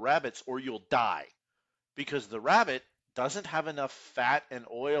 or 4 rabbits, or you'll die because the rabbit doesn't have enough fat and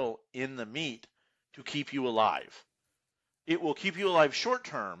oil in the meat to keep you alive. It will keep you alive short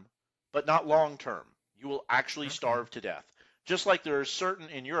term, but not long term. You will actually Okay. starve to death. Just like there are certain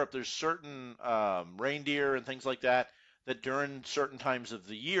in Europe, there's certain reindeer and things like that that during certain times of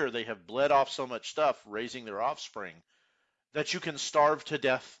the year they have bled off so much stuff raising their offspring that you can starve to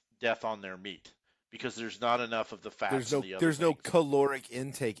death on their meat because there's not enough of the fats and the other There's no things, caloric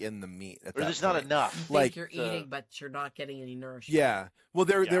intake in the meat at or that there's not point. You enough. think Like you're The eating, but you're not getting any nourishment. yeah. Well,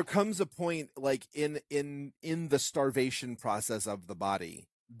 there Yeah, comes a point like in the starvation process of the body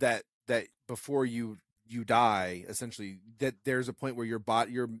that before you die, essentially, that there's a point where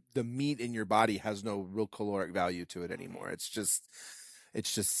the meat in your body has no real caloric value to it anymore. It's just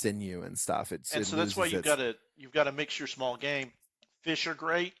sinew and stuff. and It so that's why loses its you've got to mix your small game. Fish are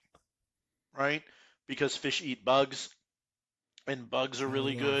great, right? Because fish eat bugs, and bugs are Oh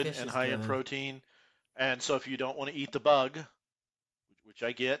really yeah, good fish and is high in good. protein. And so if you don't want to eat the bug, which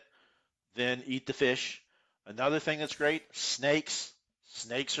I get, then eat the fish. Another thing that's great, snakes.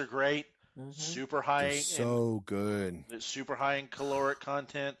 Snakes are great. super They're high so good. in super high in caloric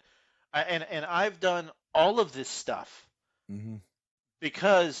content. And I've done all of this stuff Hmm.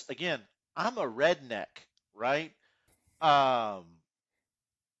 because again, I'm a redneck, right? Um,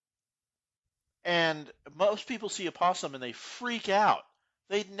 and most people see a possum and they freak out.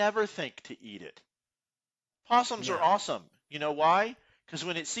 They never think to eat it. Possums are No. awesome. You know why? Because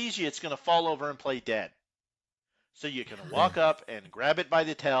when it sees you, it's going to fall over and play dead. So you can walk up and grab it by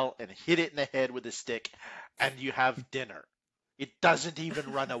the tail and hit it in the head with a stick, and you have dinner. It doesn't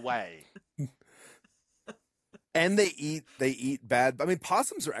even run away. And they eat bad. I mean,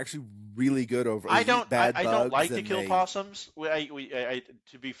 possums are actually really good over. I They eat don't bad I don't bugs like to and kill they- possums.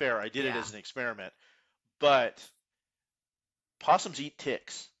 To be fair, I did it Yeah. as an experiment, but possums eat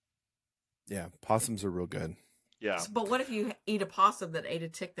ticks. Yeah, possums are real good. Yeah, But what if you eat a possum that ate a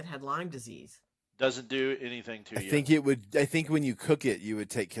tick that had Lyme disease? doesn't do anything to I you. think it would. I think when you cook it, you would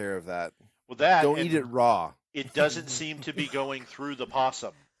take care of that. Well, that Don't and eat it raw. it doesn't seem to be going through the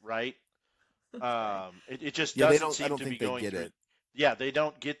possum, right? It just Yeah, they doesn't don't. seem I don't to be think they going get through. it Yeah, they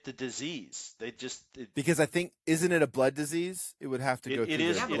don't get the disease. They just because I think isn't it a blood disease? It would have to go It through.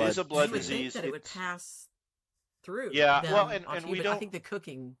 is- their it blood is a blood you would disease. think that it would It's- pass through. Yeah, them well, and onto we you, but I don't- think the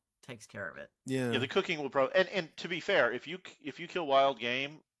cooking takes care of it. Yeah. Yeah, the cooking will probably and to be fair, if you kill wild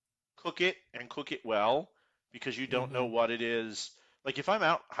game, cook it and cook it well because you don't know what it is. Like if I'm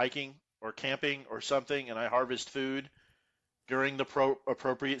out hiking or camping or something and I harvest food during the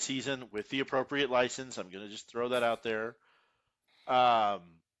appropriate season with the appropriate license, I'm gonna just throw that out there.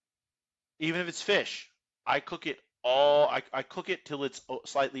 Even if it's fish, I cook it all. I cook it till it's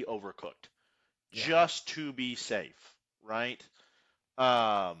slightly overcooked, Yeah. just to be safe, right?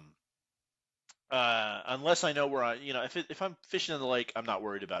 Unless I know where if I'm fishing in the lake, I'm not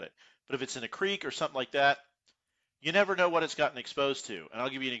worried about it. But if it's in a creek or something like that, you never know what it's gotten exposed to. And I'll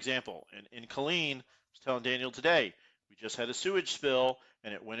give you an example. In Killeen, I was telling Daniel today, we just had a sewage spill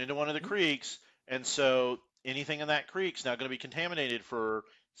and it went into one of the creeks, and so anything in that creek's now going to be contaminated for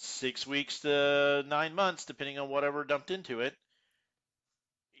 6 weeks to 9 months, depending on whatever dumped into it.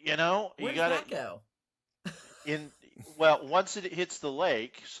 You know, Where you does got that go? well, once it hits the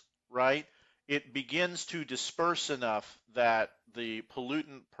lakes, right, it begins to disperse enough that the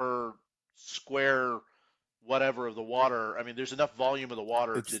pollutant per square whatever of the water, I mean, there's enough volume of the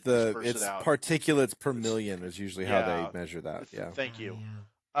water It's to the disperse it's it out. particulates per million is usually how Yeah. they measure that. Yeah. Thank you.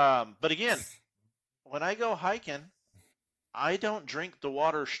 Yeah. But again, when I go hiking, I don't drink the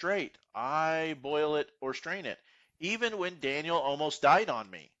water straight. I boil it or strain it. Even when Daniel almost died on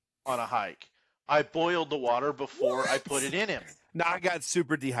me on a hike, I boiled the water before I put it in him. No, I got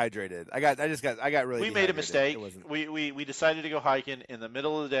super dehydrated. I got really. We made a dehydrated. mistake. It wasn't, We decided to go hiking in the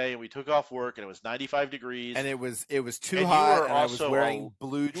middle of the day, and we took off work, and it was 95 degrees, and it was too And you hot, were and I was also wearing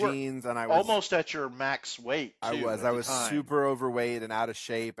blue you were jeans, and I was almost at your max weight. I too, was at the was time. super overweight and out of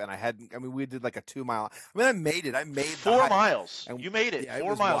shape, and I hadn't. I mean, we did like a 2 mile. I mean, I made it. I made the 4 hike. miles. And- You made it yeah, it 4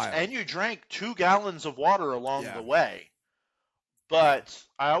 was miles, wild. and you drank 2 gallons of water along Yeah. the way. But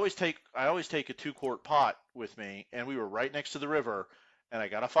I always take a 2-quart pot with me, and we were right next to the river, and I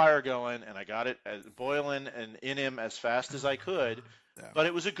got a fire going, and I got it boiling and in him as fast as I could. Yeah. But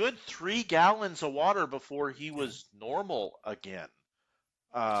it was a good 3 gallons of water before he was normal again.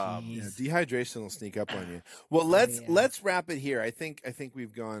 Yeah, Jeez. dehydration will sneak up on you. Well, let's Yeah. wrap it here. I think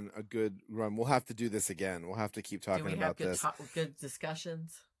we've gone a good run. We'll have to do this again. We'll have to keep Do talking we about have good, this. good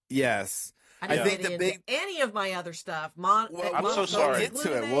discussions? Yes. I I didn't think get the into big- any of my other stuff. I'm so sorry. We'll get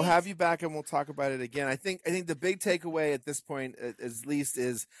to it. We'll have you back and we'll talk about it again. I think the big takeaway at this point, at least,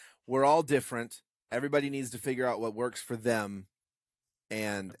 is we're all different. Everybody needs to figure out what works for them,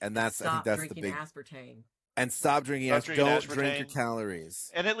 and that's I think Stop that's the drinking big aspartame. and stop drinking. Stop drinking Don't drink your aspartame.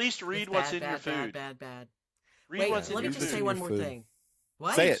 calories. And at least read It's what's bad, in your bad, food. Bad. Read Wait, what's in let your me just food. say in one your more food. thing.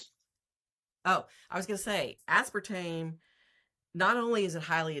 What? Say it. Oh, I was going to say aspartame. Not only is it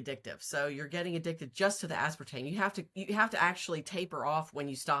highly addictive, so you're getting addicted just to the aspartame. You have to actually taper off when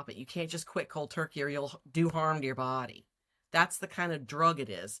you stop it. You can't just quit cold turkey or you'll do harm to your body. That's the kind of drug it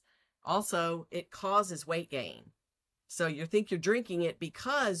is. Also, it causes weight gain. So you think you're drinking it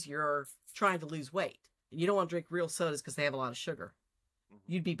because you're trying to lose weight. You don't want to drink real sodas because they have a lot of sugar.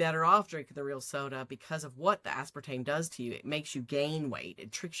 You'd be better off drinking the real soda because of what the aspartame does to you. It makes you gain weight.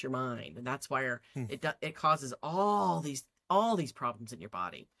 It tricks your mind, and that's why it causes all these problems in your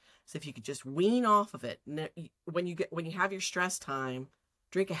body. So if you could just wean off of it, when you have your stress time,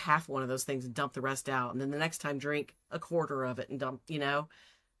 drink a half one of those things and dump the rest out, and then the next time drink a quarter of it and dump.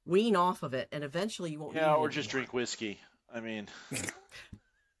 Wean off of it, and eventually you won't. Yeah, need or it just anymore. drink whiskey. I mean,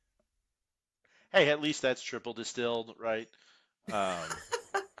 hey, at least that's triple distilled, right? Um,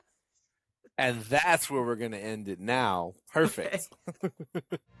 And that's where we're going to end it now. Perfect.